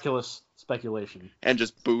do reckless speculation. And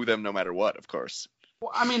just boo them no matter what, of course.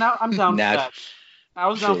 Well, I mean, I'm down for that. I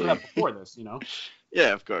was down for that before this,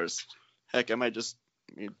 Yeah, of course. Heck, I might just...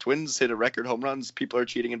 Twins hit a record home runs. People are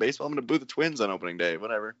cheating in baseball. I'm going to boo the Twins on opening day.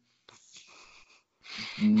 Whatever.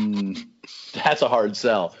 That's a hard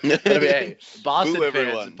sell. But I mean, hey,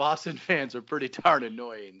 Boston fans are pretty darn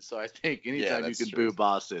annoying. So I think anytime you can boo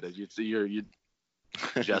Boston, you're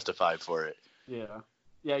justified for it. Yeah.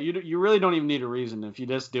 You really don't even need a reason. If you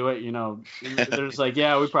just do it, they're just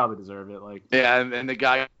yeah, we probably deserve it. Yeah, and the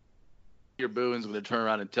guy you're booing is going to turn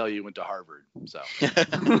around and tell you went to Harvard. So.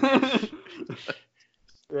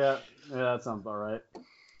 Yeah, that sounds about right.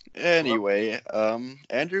 Anyway,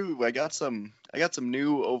 Andrew, I got some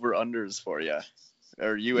new over-unders for you.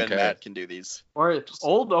 Or you and Matt can do these. Or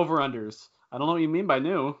old over-unders. I don't know what you mean by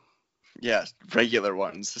new. Yeah, regular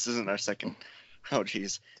ones. This isn't our second. Oh,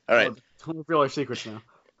 jeez. All right. Don't reveal our secrets now.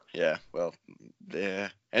 Yeah, well, yeah.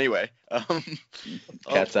 Anyway.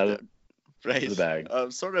 Cat's out of the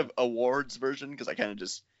bag. Sort of awards version, because I kind of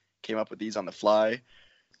just came up with these on the fly.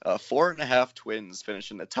 4.5 Twins finished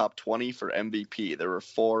in the top 20 for MVP. There were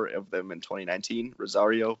 4 of them in 2019.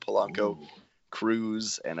 Rosario, Polanco,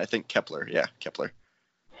 Cruz, and I think Kepler. Yeah, Kepler.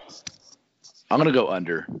 I'm going to go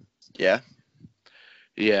under. Yeah?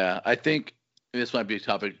 Yeah, I think this might be a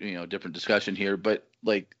topic, different discussion here, but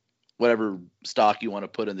whatever stock you want to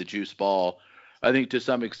put in the juice ball, I think to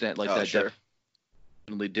some extent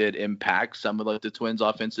definitely did impact some of the Twins'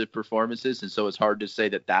 offensive performances, and so it's hard to say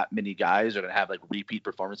that many guys are going to have repeat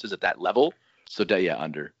performances at that level. So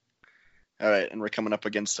under. All right, and we're coming up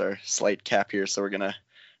against our slight cap here, so we're gonna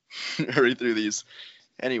hurry through these.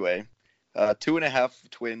 Anyway, 2.5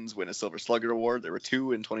 Twins win a Silver Slugger award. There were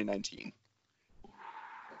 2 in 2019.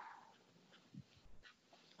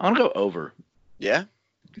 I'm gonna go over. Yeah.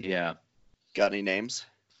 Yeah. Got any names?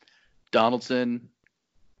 Donaldson.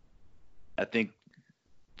 I think.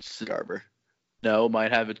 Garver. Sano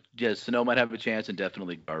might have a chance, and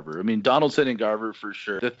definitely Garver. I mean, Donaldson and Garver for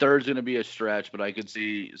sure. The third's going to be a stretch, but I could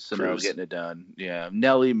see Sano getting it done. Yeah,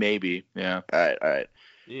 Nelly maybe. Yeah. All right.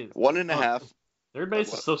 Jeez. 1.5. Third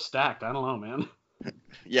base is so stacked. I don't know, man.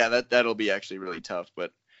 Yeah, that'll be actually really tough,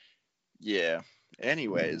 but yeah.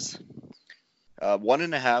 Anyways,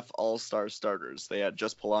 1.5 All-Star starters. They had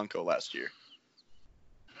just Polanco last year.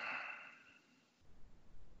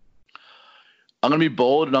 I'm going to be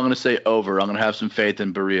bold, and I'm going to say over. I'm going to have some faith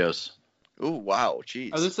in Barrios. Ooh, wow. Jeez.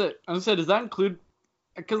 I was going to say, does that include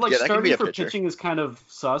 – because, starting for pitching is kind of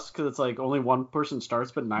sus because it's only one person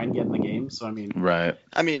starts but 9 get in the game. So, I mean – Right.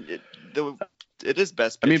 I mean, it is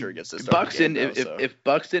best pitcher gets to start Buxton, the game, if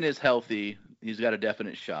Buxton is healthy, he's got a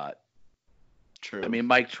definite shot. True. I mean,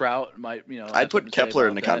 Mike Trout might – I'd put Kepler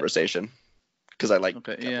in the conversation because I like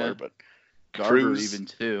Kepler, but Garver Cruz, even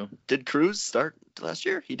too. Did Cruz start last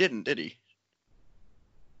year? He didn't, did he?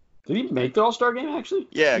 Did he make the All-Star game, actually?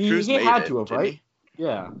 Yeah, Cruz he made had it, to have, right?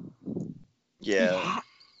 Yeah. Yeah.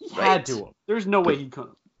 He had to have. There's no way he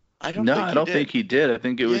couldn't. I don't think he did. I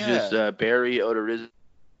think it was just Barry, Odorizzi,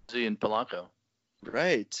 and Polanco.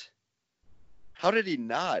 Right. How did he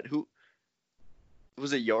not? Who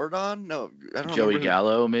was it? Jordan? No, I don't know. Joey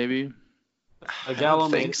Gallo, maybe. I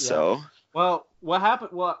don't think so. Well, what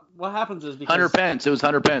happened? What happens is because Hunter Pence. It was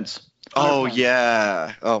Hunter Pence. Oh Pence.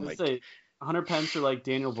 yeah. Oh my. Let's say Hunter Pence or like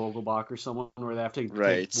Daniel Vogelbach or someone where they have to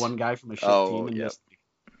Right. take one guy from a shit Oh, team and yep. miss.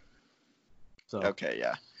 So Okay,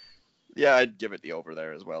 yeah. Yeah, I'd give it the over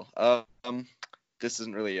there as well. This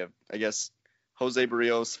isn't really I guess Jose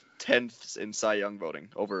Barrios 10th in Cy Young voting,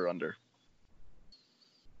 over or under.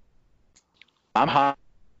 I'm high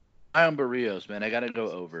on Barrios, man. I gotta go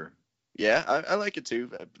over. Yeah, I like it too.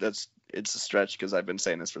 It's a stretch because I've been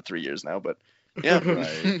saying this for 3 years now, but yeah.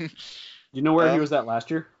 Right. you know where he Um, was at last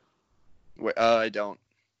year? I don't.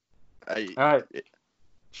 All right.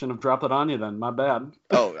 Shouldn't have dropped it on you then. My bad.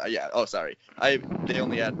 Yeah. Oh, sorry. They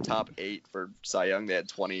only had top 8 for Cy Young. They had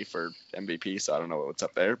 20 for MVP, so I don't know what's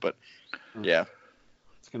up there, but yeah.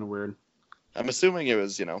 It's kind of weird. I'm assuming it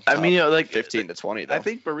was, I mean, like 15 to 20 though. I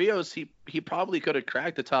think Barrios, he probably could have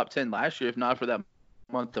cracked the top 10 last year if not for that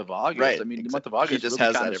month of August. Right, I mean, the exactly. month of August He just really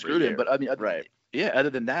has kind that of every screwed him. year. But I mean, Right. Yeah. Other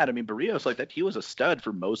than that, I mean, Barrios like that. He was a stud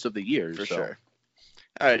for most of the year. For so. sure.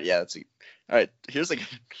 All right, yeah, all right. Here's like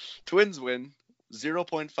Twins win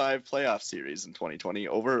 0.5 playoff series in 2020,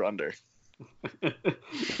 over or under. We're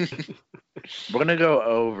gonna go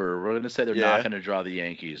over. We're gonna say they're Yeah. not gonna draw the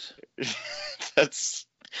Yankees.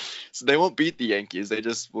 So they won't beat the Yankees. They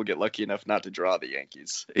just will get lucky enough not to draw the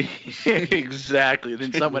Yankees. Exactly.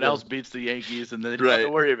 Then someone else beats the Yankees, and then they don't have to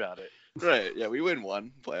Right. worry about it. Right. Yeah, we win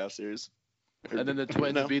one playoff series. And then the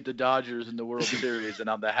Twins No. beat the Dodgers in the World Series, and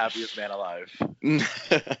I'm the happiest man alive.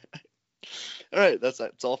 All right, that's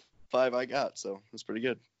all 5 I got, so that's pretty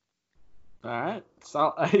good. All right.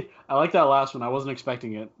 So I like that last one. I wasn't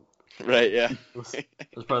expecting it. Right, yeah.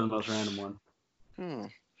 It was probably the most random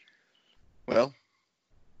one. Well,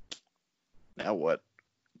 now what?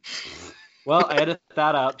 Well, I edit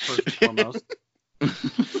that out first and foremost.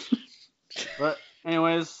 But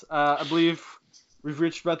anyways, I believe we've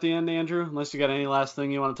reached about the end, Andrew. Unless you got any last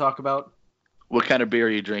thing you want to talk about. What kind of beer are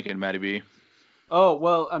you drinking, Matty B? Oh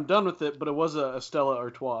well, I'm done with it. But it was a Stella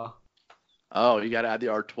Artois. Oh, you got to add the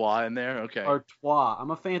Artois in there? Okay. Artois.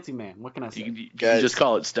 I'm a fancy man. What can I say? You Guys. just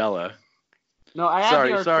call it Stella. No, I add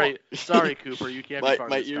the Artois. Sorry, Cooper. You can't be part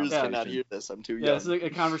My of this ears conversation. cannot hear this. I'm too Yeah, young. this is a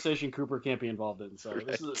conversation Cooper can't be involved in. So Right.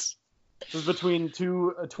 this is between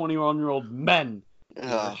two 21-year-old men.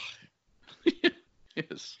 Ugh.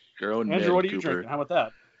 Yes. Grown Andrew, men, what are you Cooper. drinking? How about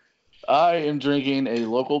that? I am drinking a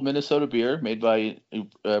local Minnesota beer made by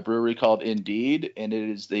a brewery called Indeed, and it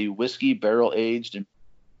is the whiskey barrel-aged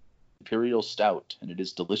Imperial Stout, and it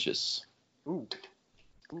is delicious. Ooh.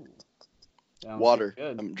 Sounds Water.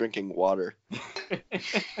 good. I'm drinking water. Yeah.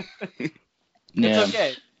 It's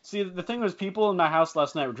okay. See, the thing was, people in my house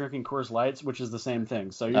last night were drinking Coors Lights, which is the same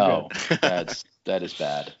thing. So you're Oh, good. that is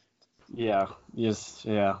bad. Yeah. Yes.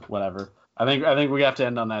 Yeah. Whatever. I think we have to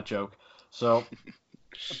end on that joke. So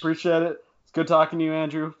appreciate it. It's good talking to you,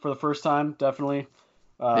 Andrew, for the first time. Definitely.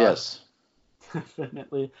 Yes.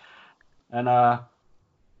 Definitely. And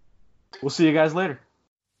we'll see you guys later.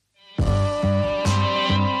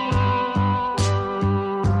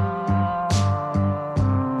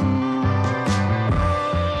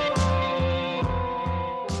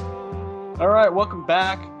 All right, welcome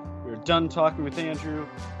back. We're done talking with Andrew,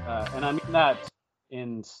 and I mean that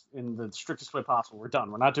in the strictest way possible. We're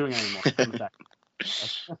done. We're not doing it anymore. Done with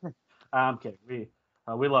that. I'm kidding.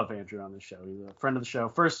 We love Andrew on this show. He's a friend of the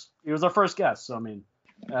show. He was our first guest, so I mean,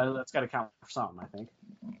 that's got to count for something, I think.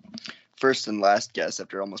 First and last guess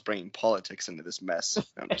after almost bringing politics into this mess.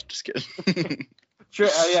 No, I'm just kidding. Sure.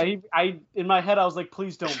 Yeah. I in my head I was like,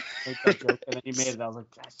 please don't make that joke, and then he made it. I was like,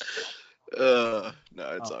 yes.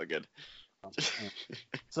 No, it's all good.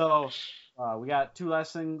 So we got two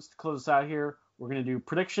last things to close us out here. We're gonna do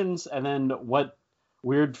predictions and then what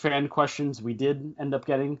weird fan questions we did end up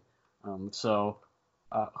getting.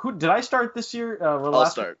 Who did I start this year? I'll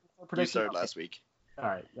start. You Prediction? started Okay. last week. All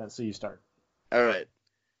right. So you start. All right.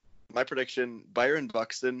 My prediction, Byron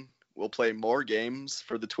Buxton will play more games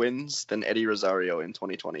for the Twins than Eddie Rosario in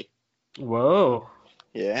 2020. Whoa.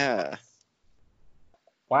 Yeah.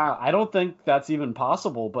 Wow. I don't think that's even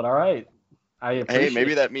possible, but all right. I appreciate Hey,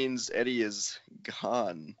 maybe that means Eddie is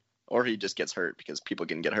gone. Or he just gets hurt because people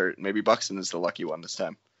can get hurt. Maybe Buxton is the lucky one this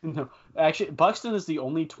time. No, actually, Buxton is the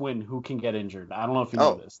only Twin who can get injured. I don't know if you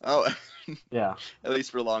know this. Oh, Yeah. at least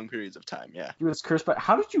for long periods of time, yeah. He was cursed by.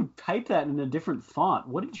 How did you type that in a different font?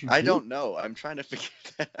 What did you do? I don't know. I'm trying to figure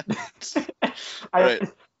that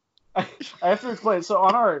out. I have to explain. So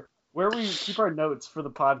on where we keep our notes for the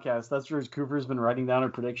podcast, that's where Cooper's been writing down our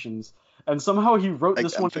predictions, and somehow he wrote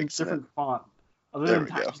this I'm one in a fixing different font, other There than we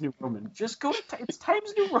go. Times New Roman. Just go to it's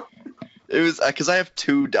Times New Roman. It was because I have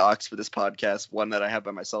 2 docs for this podcast. One that I have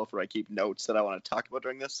by myself where I keep notes that I want to talk about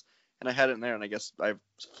during this, and I had it in there, and I guess I have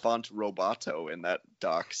font Roboto in that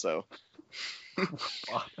doc. So.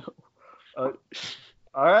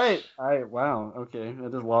 All right. Wow. Okay. I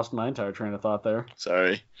just lost my entire train of thought there.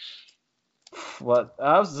 Sorry. What?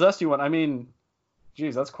 That was a zesty one. I mean,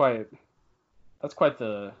 geez, that's quite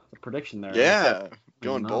the prediction there. Yeah,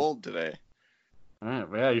 going know. bold today. All right.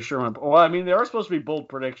 Yeah, you sure went. Well, I mean, they are supposed to be bold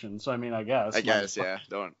predictions, so I mean, I guess. Yeah.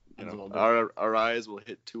 Don't. That's a little bit. Our eyes will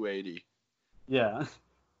hit 280. Yeah.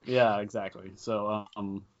 Yeah. Exactly. So,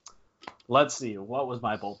 let's see. What was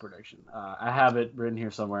my bold prediction? I have it written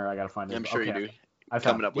here somewhere. I gotta find it. I'm sure you do. I'm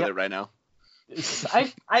coming up with it right now.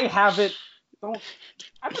 I have it. I'm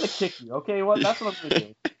gonna kick you. Okay, well, that's what I'm gonna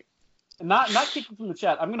do. Not kick you from the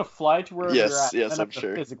chat. I'm gonna fly to wherever you're at. Yes, and I'm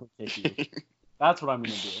sure. Physically kick you. That's what I'm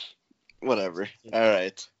gonna do. Whatever. All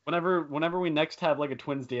right. Whenever we next have like a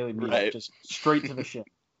Twins Daily meetup, Right. just straight to the ship.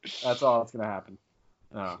 That's all that's gonna happen.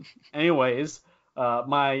 Anyways,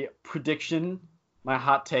 my prediction, my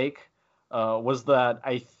hot take, was that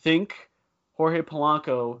I think Jorge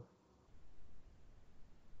Polanco.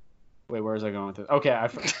 Wait, where is I going with it? Okay,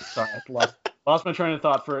 sorry, I lost my train of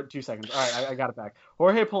thought for 2 seconds. All right, I got it back.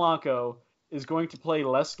 Jorge Polanco is going to play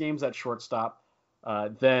less games at shortstop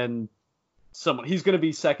than someone. He's going to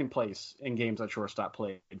be second place in games at shortstop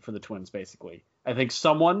played for the Twins, basically. I think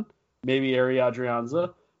someone, maybe Ari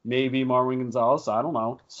Adrianza, maybe Marwin Gonzalez, I don't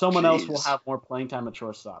know. Someone else will have more playing time at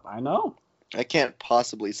shortstop. I know. I can't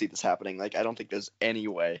possibly see this happening. Like, I don't think there's any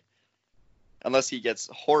way. Unless he gets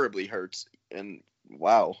horribly hurt. And,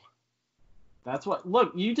 wow. That's what.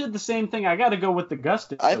 Look, you did the same thing. I got to go with the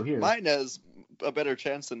gusto here. Mine has a better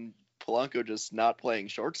chance than Polanco just not playing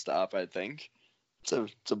shortstop, I think.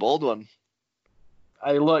 It's a bold one.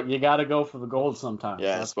 Look, you got to go for the gold sometimes.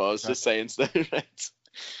 Yeah, I suppose. Just saying stuff. Right.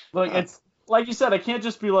 Look, it's like you said. I can't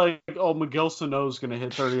just be like, oh, Miguel Sano's going to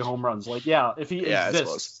hit 30 home runs. Like, yeah, if he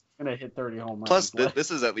exists, he's going to hit 30 home runs. Plus,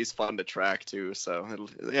 this is at least fun to track, too. So,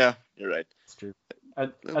 yeah, you're right. That's true.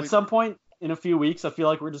 At some point in a few weeks, I feel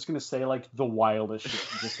like we're just going to say, like, the wildest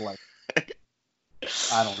shit. Just like,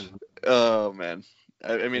 I don't even. Oh, man.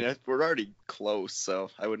 I mean, we're already close, so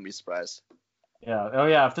I wouldn't be surprised. Yeah. Oh,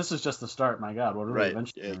 yeah. If this is just the start, my God, what are we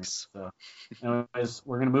eventually doing? So, anyways,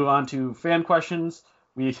 we're going to move on to fan questions.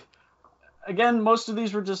 Again, most of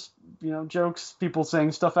these were just, jokes, people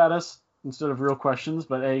saying stuff at us instead of real questions.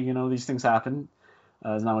 But, hey, these things happen.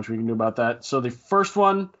 There's not much we can do about that. So the first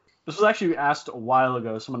one, this was actually asked a while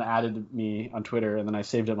ago. Someone added me on Twitter, and then I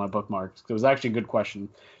saved it in my bookmarks. It was actually a good question.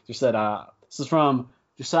 Just said, this is from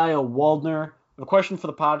Josiah Waldner. A question for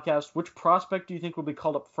the podcast: which prospect do you think will be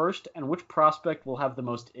called up first, and which prospect will have the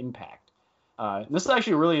most impact? This is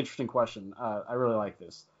actually a really interesting question. I really like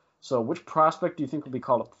this. So, which prospect do you think will be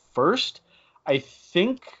called up first? I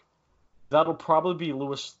think that'll probably be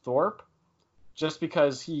Lewis Thorpe, just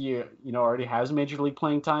because he, already has major league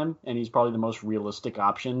playing time, and he's probably the most realistic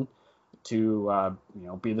option to,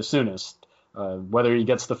 be the soonest. Whether he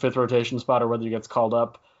gets the fifth rotation spot or whether he gets called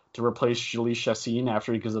up to replace Jhoulys Chacin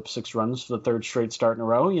after he gives up 6 runs for the third straight start in a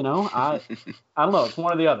row, I don't know. It's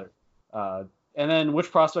one or the other. And then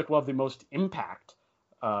which prospect will have the most impact?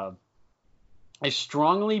 I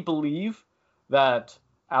strongly believe that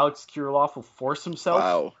Alex Kirilloff will force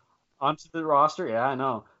himself onto the roster. Yeah, I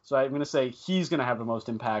know. So I'm going to say he's going to have the most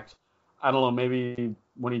impact. I don't know, maybe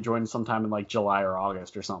when he joins sometime in like July or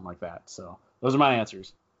August or something like that. So those are my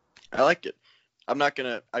answers. I like it. I'm not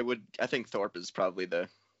going to, I think Thorpe is probably the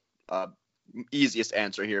easiest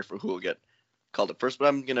answer here for who will get called up first, but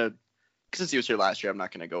I'm going to, since he was here last year, I'm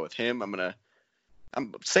not going to go with him.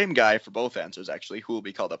 I'm same guy for both answers, actually, who will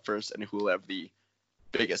be called up first and who will have the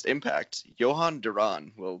biggest impact. Johan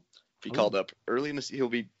Duran will be called up early in the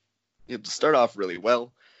season. He'll start off really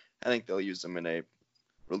well. I think they'll use him in a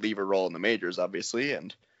reliever role in the majors, obviously,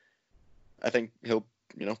 and I think he'll,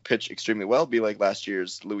 pitch extremely well, be like last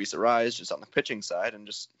year's Luis Arraez, just on the pitching side, and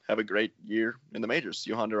just have a great year in the majors.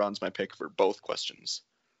 Johan Duran's my pick for both questions.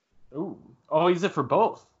 Ooh. Oh, he's it for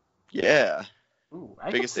both? Yeah. Ooh,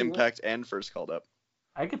 biggest impact and first called up.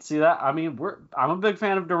 I could see that. I mean, I'm a big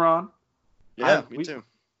fan of Duran. Yeah, me too.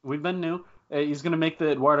 We've been new. He's going to make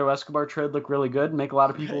the Eduardo Escobar trade look really good and make a lot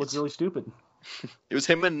of people look really stupid. It was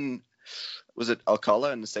him and, was it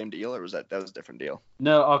Alcala in the same deal, or was that was a different deal?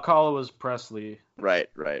 No, Alcala was Presley. Right,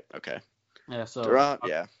 okay. Yeah, so Duran,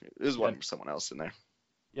 it was one for someone else in there.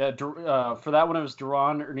 Yeah, for that one it was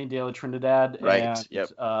Duran, Ernie De La Trinidad,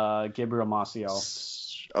 and Gabriel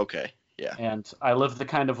Maciel. Okay, yeah. And I live the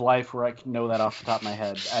kind of life where I can know that off the top of my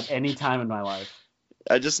head at any time in my life.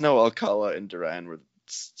 I just know Alcala and Duran were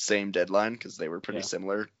same deadline because they were pretty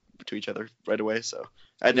similar to each other right away. So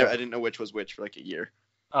I didn't know which was which for like a year.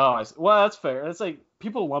 Oh, I see. Well, that's fair. It's like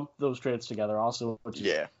people lump those trades together also, which is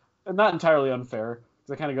Yeah. not entirely unfair.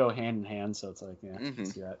 They kind of go hand in hand, so it's like, yeah, I can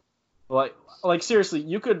see that. Like seriously,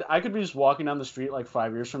 I could be just walking down the street like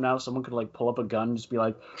 5 years from now. Someone could like pull up a gun and just be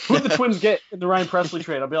like, "Who'd the Twins get in the Ryan Presley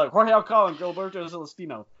trade?" I'll be like, "Jorge Alcala and Gilberto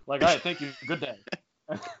Celestino." Like, all right, thank you, good day.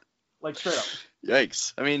 Like straight up.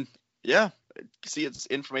 Yikes. I mean, yeah. See, it's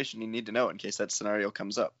information you need to know in case that scenario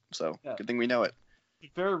comes up. So Yeah. good thing we know it.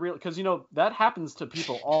 Very real, because that happens to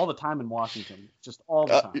people all the time in Washington, just all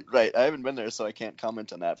the time. Right. I haven't been there, so I can't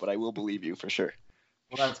comment on that, but I will believe you for sure.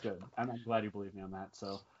 Well, that's good. I'm glad you believe me on that.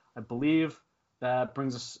 So I believe that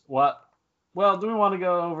brings us what? Well, do we want to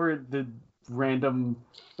go over the random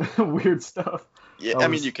weird stuff? Yeah, I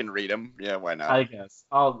mean, you can read them. Yeah, why not? I guess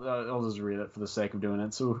I'll just read it for the sake of doing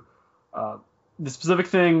it. So the specific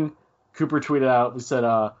thing Cooper tweeted out, we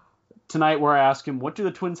said tonight where I asked him, what do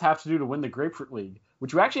the Twins have to do to win the Grapefruit League?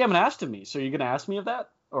 Which you actually haven't asked of me. So you're gonna ask me of that,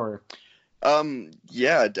 or?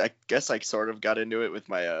 Yeah, I guess I sort of got into it with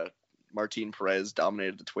my Martin Perez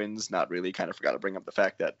dominated the Twins. Not really. Kind of forgot to bring up the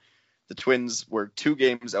fact that the Twins were 2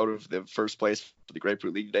 games out of the first place for the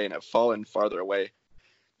Grapefruit League today and have fallen farther away,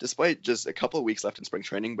 despite just a couple of weeks left in spring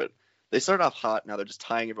training. But they started off hot. Now they're just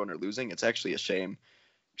tying everyone or losing. It's actually a shame,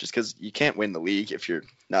 just because you can't win the league if you're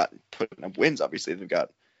not putting up wins. Obviously, they've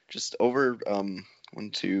got just over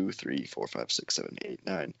 1, 2, 3, 4, 5, 6, 7, 8,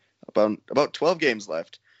 9, about 12 games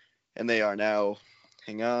left, and they are now,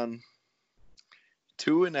 hang on,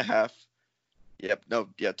 2.5. Yep, no,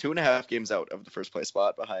 yeah, 2.5 games out of the first place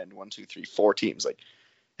spot behind 1, 2, 3, 4 teams.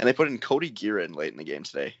 And they put in Cody Guerin late in the game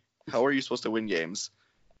today. How are you supposed to win games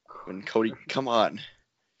when Cody? Come on,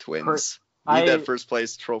 Twins, need that first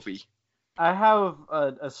place trophy. I have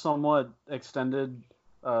a somewhat extended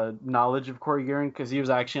knowledge of Corey Guerin because he was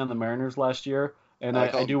actually on the Mariners last year, and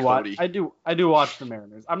I do watch the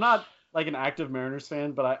Mariners. I'm not like an active Mariners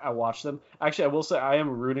fan, but I watch them. Actually, I will say I am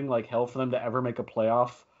rooting like hell for them to ever make a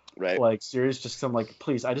playoff like series, just because I'm like,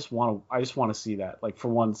 please, I just want to see that like for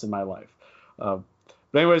once in my life. But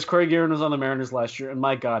anyways, Corey Guerin was on the Mariners last year, and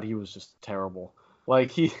my God, he was just terrible.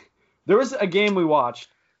 Like there was a game we watched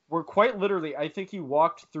where quite literally, I think he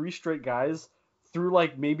walked 3 straight guys through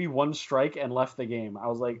like maybe 1 strike and left the game. I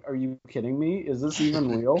was like, are you kidding me? Is this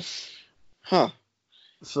even real? Huh.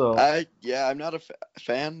 So I'm not a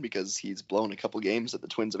fan because he's blown a couple games that the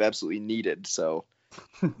Twins have absolutely needed. So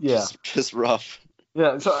yeah, just rough.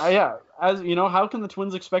 Yeah. So as you know, how can the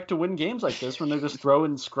Twins expect to win games like this when they're just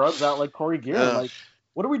throwing scrubs out like Corey Guerin? Like,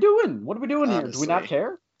 what are we doing? What are we doing here? Do we not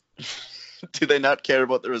care? Do they not care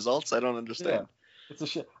about the results? I don't understand. Yeah. It's a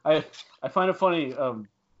shit. I find it funny.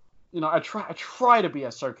 I try to be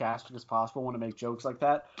as sarcastic as possible when I make jokes like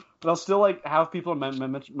that, but I'll still like have people in my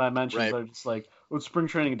mentions that are just like, "Oh, it's spring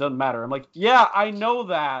training, it doesn't matter." I'm like, yeah, I know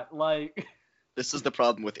that. Like, this is the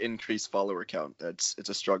problem with increased follower count. It's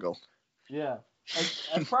a struggle. Yeah,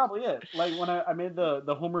 that's probably it. Like when I made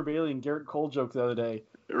the Homer Bailey and Garrett Cole joke the other day.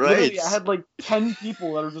 Right. I had like 10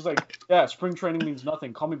 people that are just like, yeah, spring training means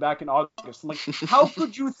nothing. Call me back in August. I'm like, how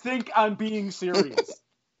could you think I'm being serious?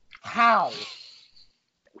 How?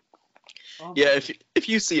 Yeah, if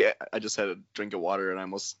you see, I just had a drink of water and I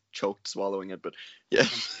almost choked swallowing it. But yeah,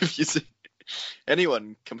 if you see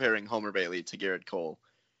anyone comparing Homer Bailey to Garrett Cole,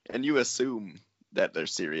 and you assume that they're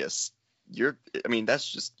serious, that's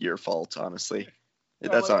just your fault, honestly. Yeah,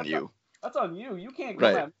 that's on you. That's on you. You can't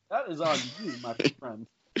come at me. That is on you, my friend.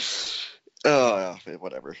 Oh,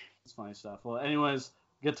 whatever. It's funny stuff. Well, anyways,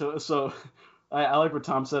 I like what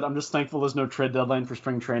Tom said. I'm just thankful there's no trade deadline for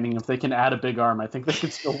spring training. If they can add a big arm, I think they can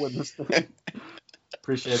still win this thing.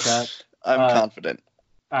 Appreciate that. I'm confident.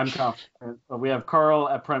 I'm confident. We have Carl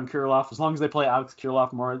at Prem Kirilloff. As long as they play Alex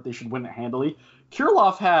Kirilloff more, they should win it handily.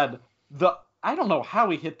 Kirilloff had I don't know how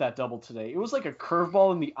he hit that double today. It was like a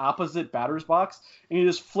curveball in the opposite batter's box, and he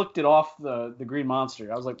just flicked it off the Green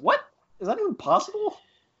Monster. I was like, what? Is that even possible?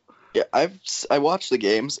 Yeah, I watch the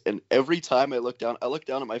games, and every time I look down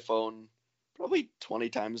at my phone probably 20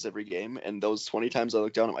 times every game, and those 20 times I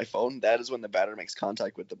look down at my phone, that is when the batter makes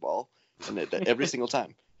contact with the ball, and every single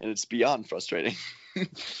time, and it's beyond frustrating.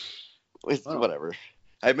 Whatever.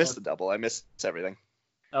 I missed the double. I missed everything.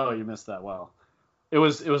 Oh, you missed that. Wow. It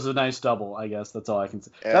was a nice double, I guess. That's all I can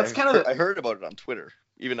say. Yeah, That's I heard about it on Twitter,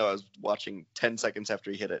 even though I was watching 10 seconds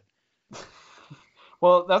after he hit it.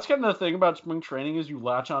 Well, that's kind of the thing about spring training is you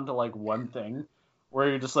latch onto like one thing where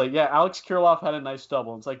you're just like, yeah, Alex Kirilloff had a nice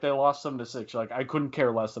double. It's like they lost 7-6. You're like, I couldn't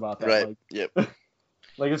care less about that. Right. Like, yep.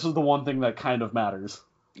 Like this is the one thing that kind of matters.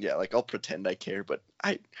 Yeah, like I'll pretend I care, but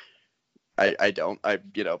I don't.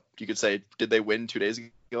 You could say, did they win 2 days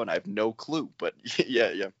ago? And I have no clue. But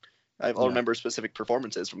yeah. I'll remember specific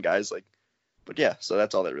performances from guys like But yeah, so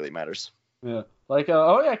that's all that really matters. Yeah. Like,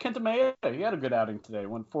 Kenta Maeda, he had a good outing today.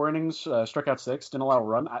 Went 4 innings, struck out 6, didn't allow a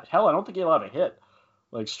run. Hell, I don't think he allowed a hit.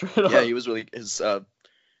 Like, straight up. Yeah, he was really his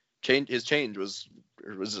change was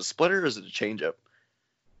it a splitter or is it a changeup?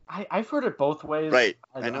 I've heard it both ways. Right.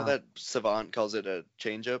 I know that Savant calls it a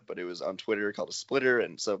changeup, but it was on Twitter called a splitter.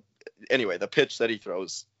 And so, anyway, the pitch that he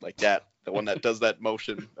throws like that, the one that does that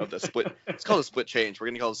motion of the split, it's called a split change. We're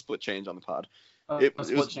gonna call it a split change on the pod. It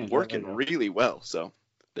was working really well. So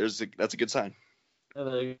that's a good sign. Yeah,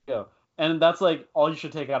 there you go. And that's like all you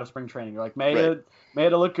should take out of spring training. You're like, Maeda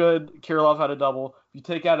look good. Kirilov had a double. If you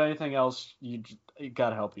take out anything else, you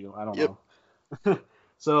gotta help you. I don't know.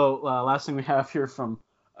 So last thing we have here from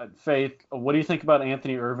Faith, what do you think about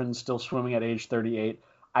Anthony Irvin still swimming at age 38?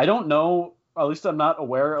 I don't know. At least I'm not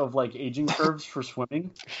aware of like aging curves for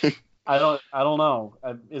swimming. I don't know.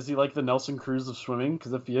 Is he like the Nelson Cruz of swimming?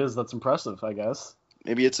 Because if he is, that's impressive, I guess.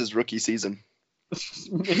 Maybe it's his rookie season.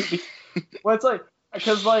 Maybe. Well, it's like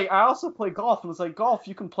because like I also play golf, and it's like golf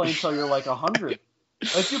you can play until you're like 100.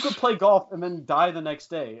 Like you could play golf and then die the next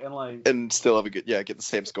day, and still have a good get the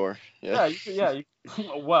same score. Yeah.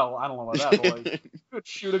 Well, I don't know about that, but like you could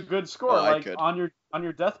shoot a good score on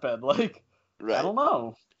your deathbed. Like right. I don't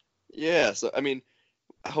know. Yeah. So I mean,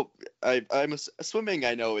 I hope I'm swimming.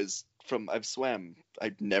 I know is from I've swam.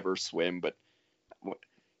 I never swim, but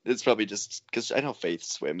it's probably just because I know Faith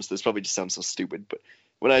swims. This probably just sounds so stupid, but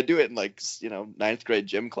when I do it in like 9th grade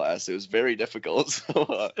gym class, it was very difficult.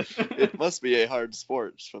 So it must be a hard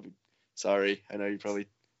sport. Sorry, I know you're probably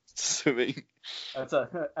swimming.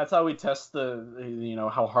 That's how we test the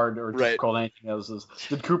how hard or difficult anything is.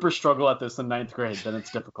 Did Cooper struggle at this in 9th grade? Then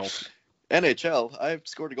it's difficult. NHL, I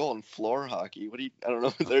scored a goal in floor hockey. I don't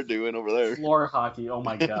know what they're doing over there. Floor hockey. Oh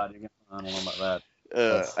my god, I don't know about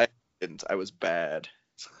that. I was bad.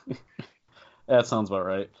 That sounds about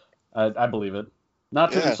right. I believe it.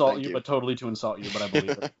 Not to insult you, but totally to insult you, but I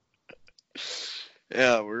believe it.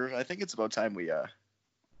 Yeah, I think it's about time we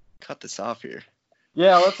cut this off here.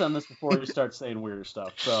 Yeah, let's end this before you start saying weirder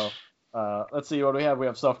stuff. So, let's see what we have. We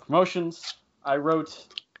have self-promotions.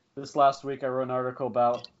 This last week, I wrote an article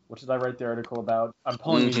about, what did I write the article about? I'm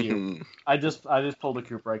pulling a you. I just pulled a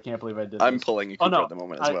Cooper. I can't believe I did this. I'm pulling a Cooper at the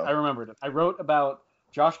moment as well. I remembered it. I wrote about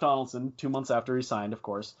Josh Donaldson 2 months after he signed, of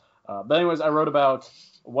course. But anyways, I wrote about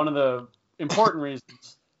one of the important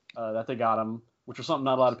reasons that they got him, which was something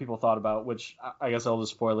not a lot of people thought about, which I guess I'll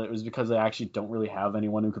just spoil it. It was because they actually don't really have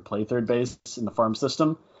anyone who could play third base in the farm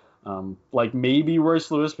system. Like maybe Royce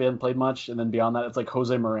Lewis, we hadn't played much, and then beyond that, it's like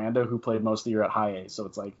Jose Miranda, who played most of the year at high A. So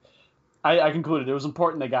it's like I concluded it was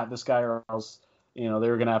important they got this guy, or else they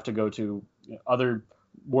were going to have to go to other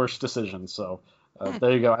worse decisions. So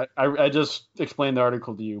there you go. I just explained the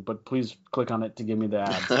article to you, but please click on it to give me the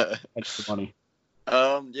ads. Extra money.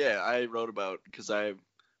 Yeah, I wrote about because I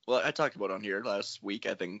talked about on here last week.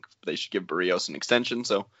 I think they should give Barrios an extension.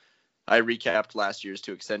 So I recapped last year's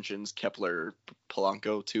 2 extensions, Kepler,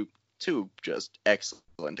 Polanco, two just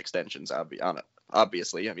excellent extensions.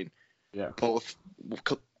 Obviously, I mean, both.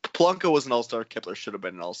 Polanco was an all-star. Kepler should have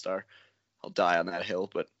been an all-star. I'll die on that hill,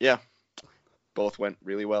 but yeah, both went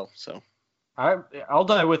really well. So I'll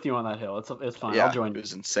die with you on that hill. It's fine. Yeah, I'll join you. It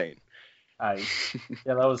was insane. That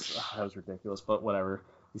was ridiculous, but whatever.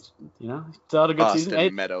 He still had a good season.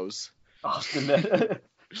 Austin Meadows.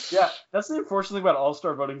 Yeah, that's the unfortunate thing about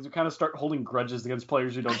All-Star voting is you kind of start holding grudges against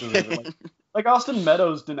players who don't deserve it. Like Austin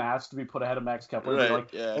Meadows didn't ask to be put ahead of Max Kepler.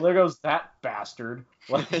 Right, well, there goes that bastard.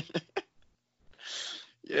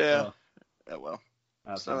 Yeah. Well.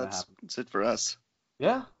 That's it for us.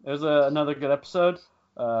 Yeah, it was another good episode.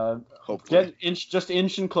 Hopefully.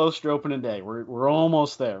 Inching closer to opening day. We're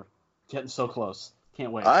almost there. Getting so close.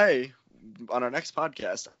 Can't wait. On our next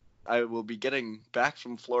podcast, I will be getting back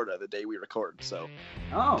from Florida the day we record. So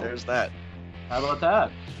there's that. How about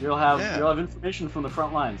that? You'll have information from the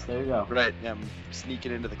front lines. There you go. Right. Yeah, I'm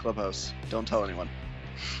sneaking into the clubhouse. Don't tell anyone.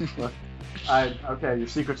 Okay, your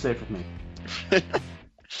secret's safe with me.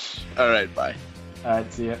 All right, bye. All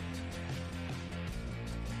right, see ya.